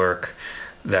in New York,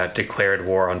 that declared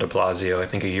war on de Blasio, I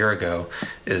think a year ago,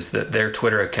 is that their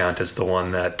Twitter account is the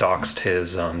one that doxed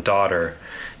his daughter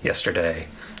yesterday.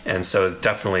 And so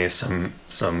definitely some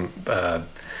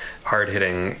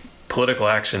hard-hitting political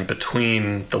action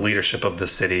between the leadership of the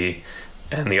city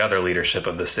and the other leadership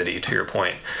of the city, to your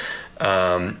point.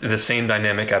 The same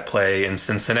dynamic at play in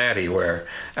Cincinnati, where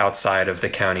outside of the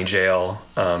county jail,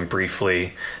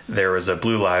 briefly, there was a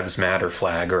Blue Lives Matter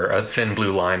flag, or a thin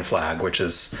blue line flag, which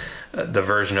is the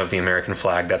version of the American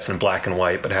flag that's in black and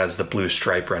white but has the blue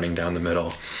stripe running down the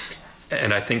middle.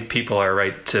 And I think people are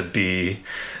right to be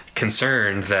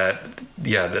concerned that,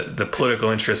 the political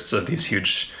interests of these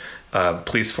huge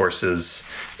police forces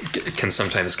can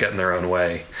sometimes get in their own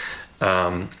way.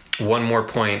 One more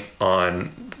point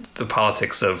on the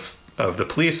politics of the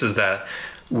police is that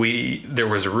there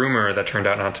was a rumor that turned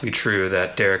out not to be true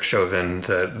that Derek Chauvin,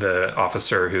 the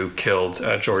officer who killed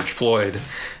George Floyd,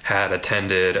 had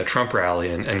attended a Trump rally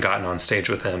and gotten on stage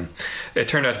with him. It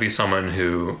turned out to be someone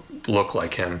who looked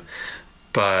like him.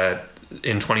 But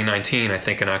in 2019, I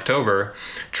think in October,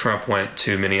 Trump went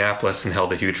to Minneapolis and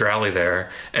held a huge rally there.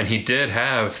 And he did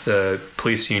have the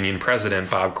police union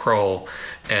president, Bob Kroll,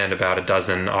 and about a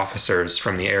dozen officers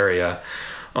from the area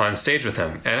on stage with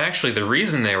him. And actually, the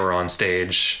reason they were on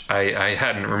stage, I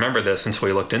hadn't remembered this until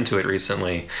we looked into it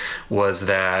recently, was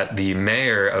that the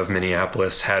mayor of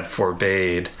Minneapolis had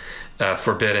forbade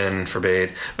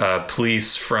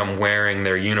police from wearing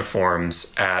their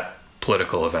uniforms at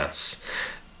political events.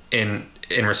 In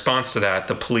response to that,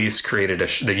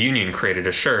 the union created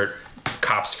a shirt,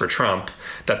 Cops for Trump,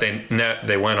 that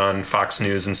they went on Fox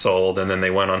News and sold, and then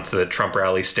they went onto the Trump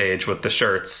rally stage with the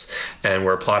shirts and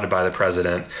were applauded by the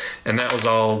president. And that was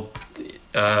all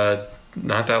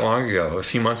not that long ago, a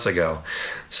few months ago.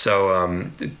 So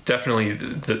definitely,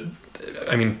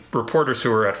 reporters who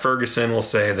were at Ferguson will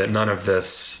say that none of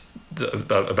this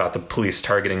about the police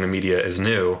targeting the media is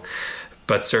new,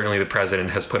 but certainly the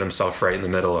president has put himself right in the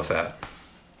middle of that.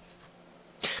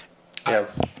 Yeah.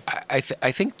 I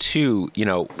think too,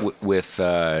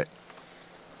 I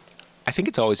think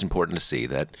it's always important to see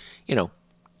that,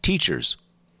 teachers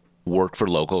work for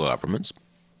local governments.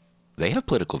 They have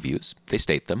political views. They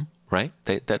state them, right?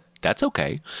 That's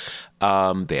okay.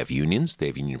 They have unions. They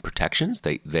have union protections.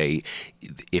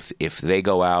 If they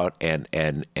go out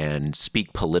and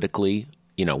speak politically,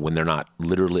 when they're not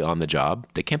literally on the job,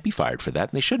 they can't be fired for that,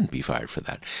 and they shouldn't be fired for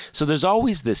that. So there's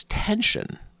always this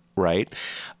tension, right?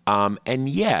 And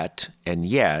yet,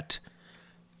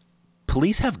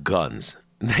 police have guns.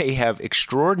 They have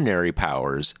extraordinary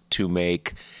powers to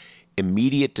make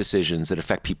immediate decisions that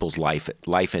affect people's life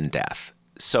and death.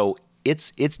 So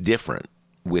it's different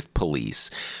with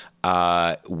police.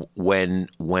 When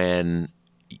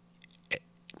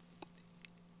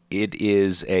it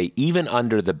is even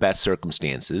under the best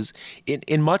circumstances,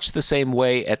 in much the same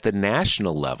way at the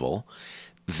national level,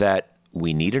 that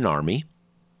we need an army.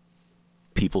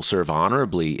 People serve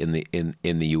honorably in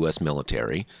the U.S.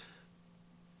 military,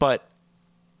 but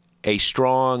a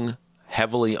strong,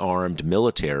 heavily armed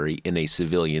military in a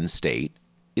civilian state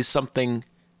is something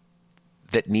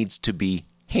that needs to be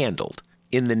handled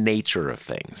in the nature of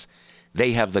things.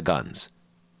 They have the guns.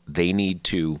 They need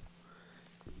to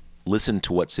listen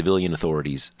to what civilian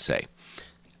authorities say.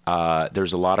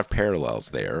 There's a lot of parallels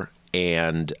there.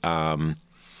 And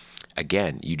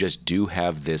again, you just do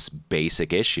have this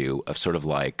basic issue of sort of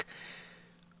like,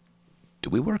 do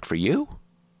we work for you?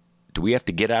 Do we have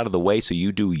to get out of the way so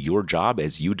you do your job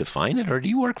as you define it, or do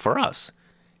you work for us?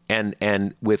 And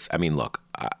look,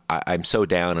 I'm so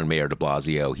down on Mayor de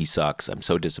Blasio. He sucks. I'm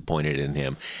so disappointed in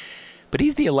him. But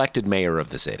he's the elected mayor of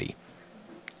the city.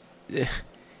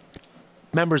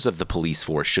 Members of the police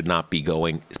force should not be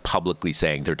going publicly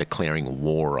saying they're declaring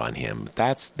war on him.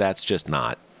 That's just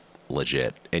not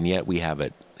legit. And yet we have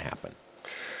it happen.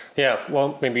 Yeah,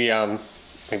 well, maybe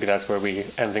that's where we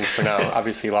end things for now.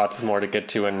 Obviously, lots more to get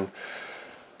to, and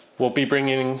we'll be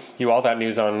bringing you all that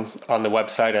news on the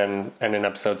website and in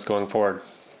episodes going forward.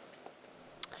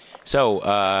 So,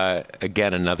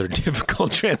 again, another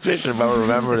difficult transition, but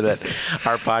remember that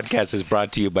our podcast is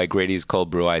brought to you by Grady's Cold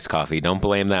Brew Iced Coffee. Don't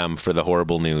blame them for the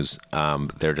horrible news.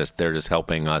 They're just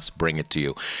helping us bring it to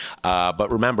you.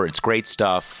 But remember, it's great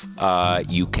stuff.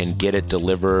 You can get it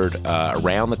delivered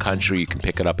around the country. You can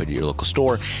pick it up at your local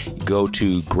store. Go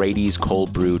to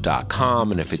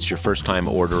Grady'sColdBrew.com, and if it's your first time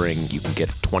ordering, you can get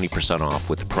 20% off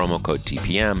with the promo code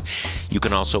TPM. You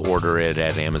can also order it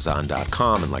at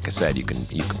Amazon.com, and like I said, you can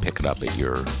pick it up at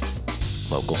your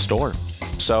local store.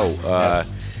 So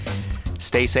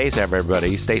stay safe,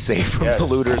 everybody. Stay safe from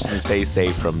polluters and stay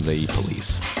safe from the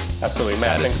police. Absolutely.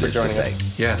 Matt, thanks for joining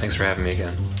us. Yeah, thanks for having me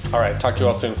again. All right. Talk to you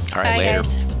all soon. All right, later.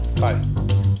 Guys. Bye.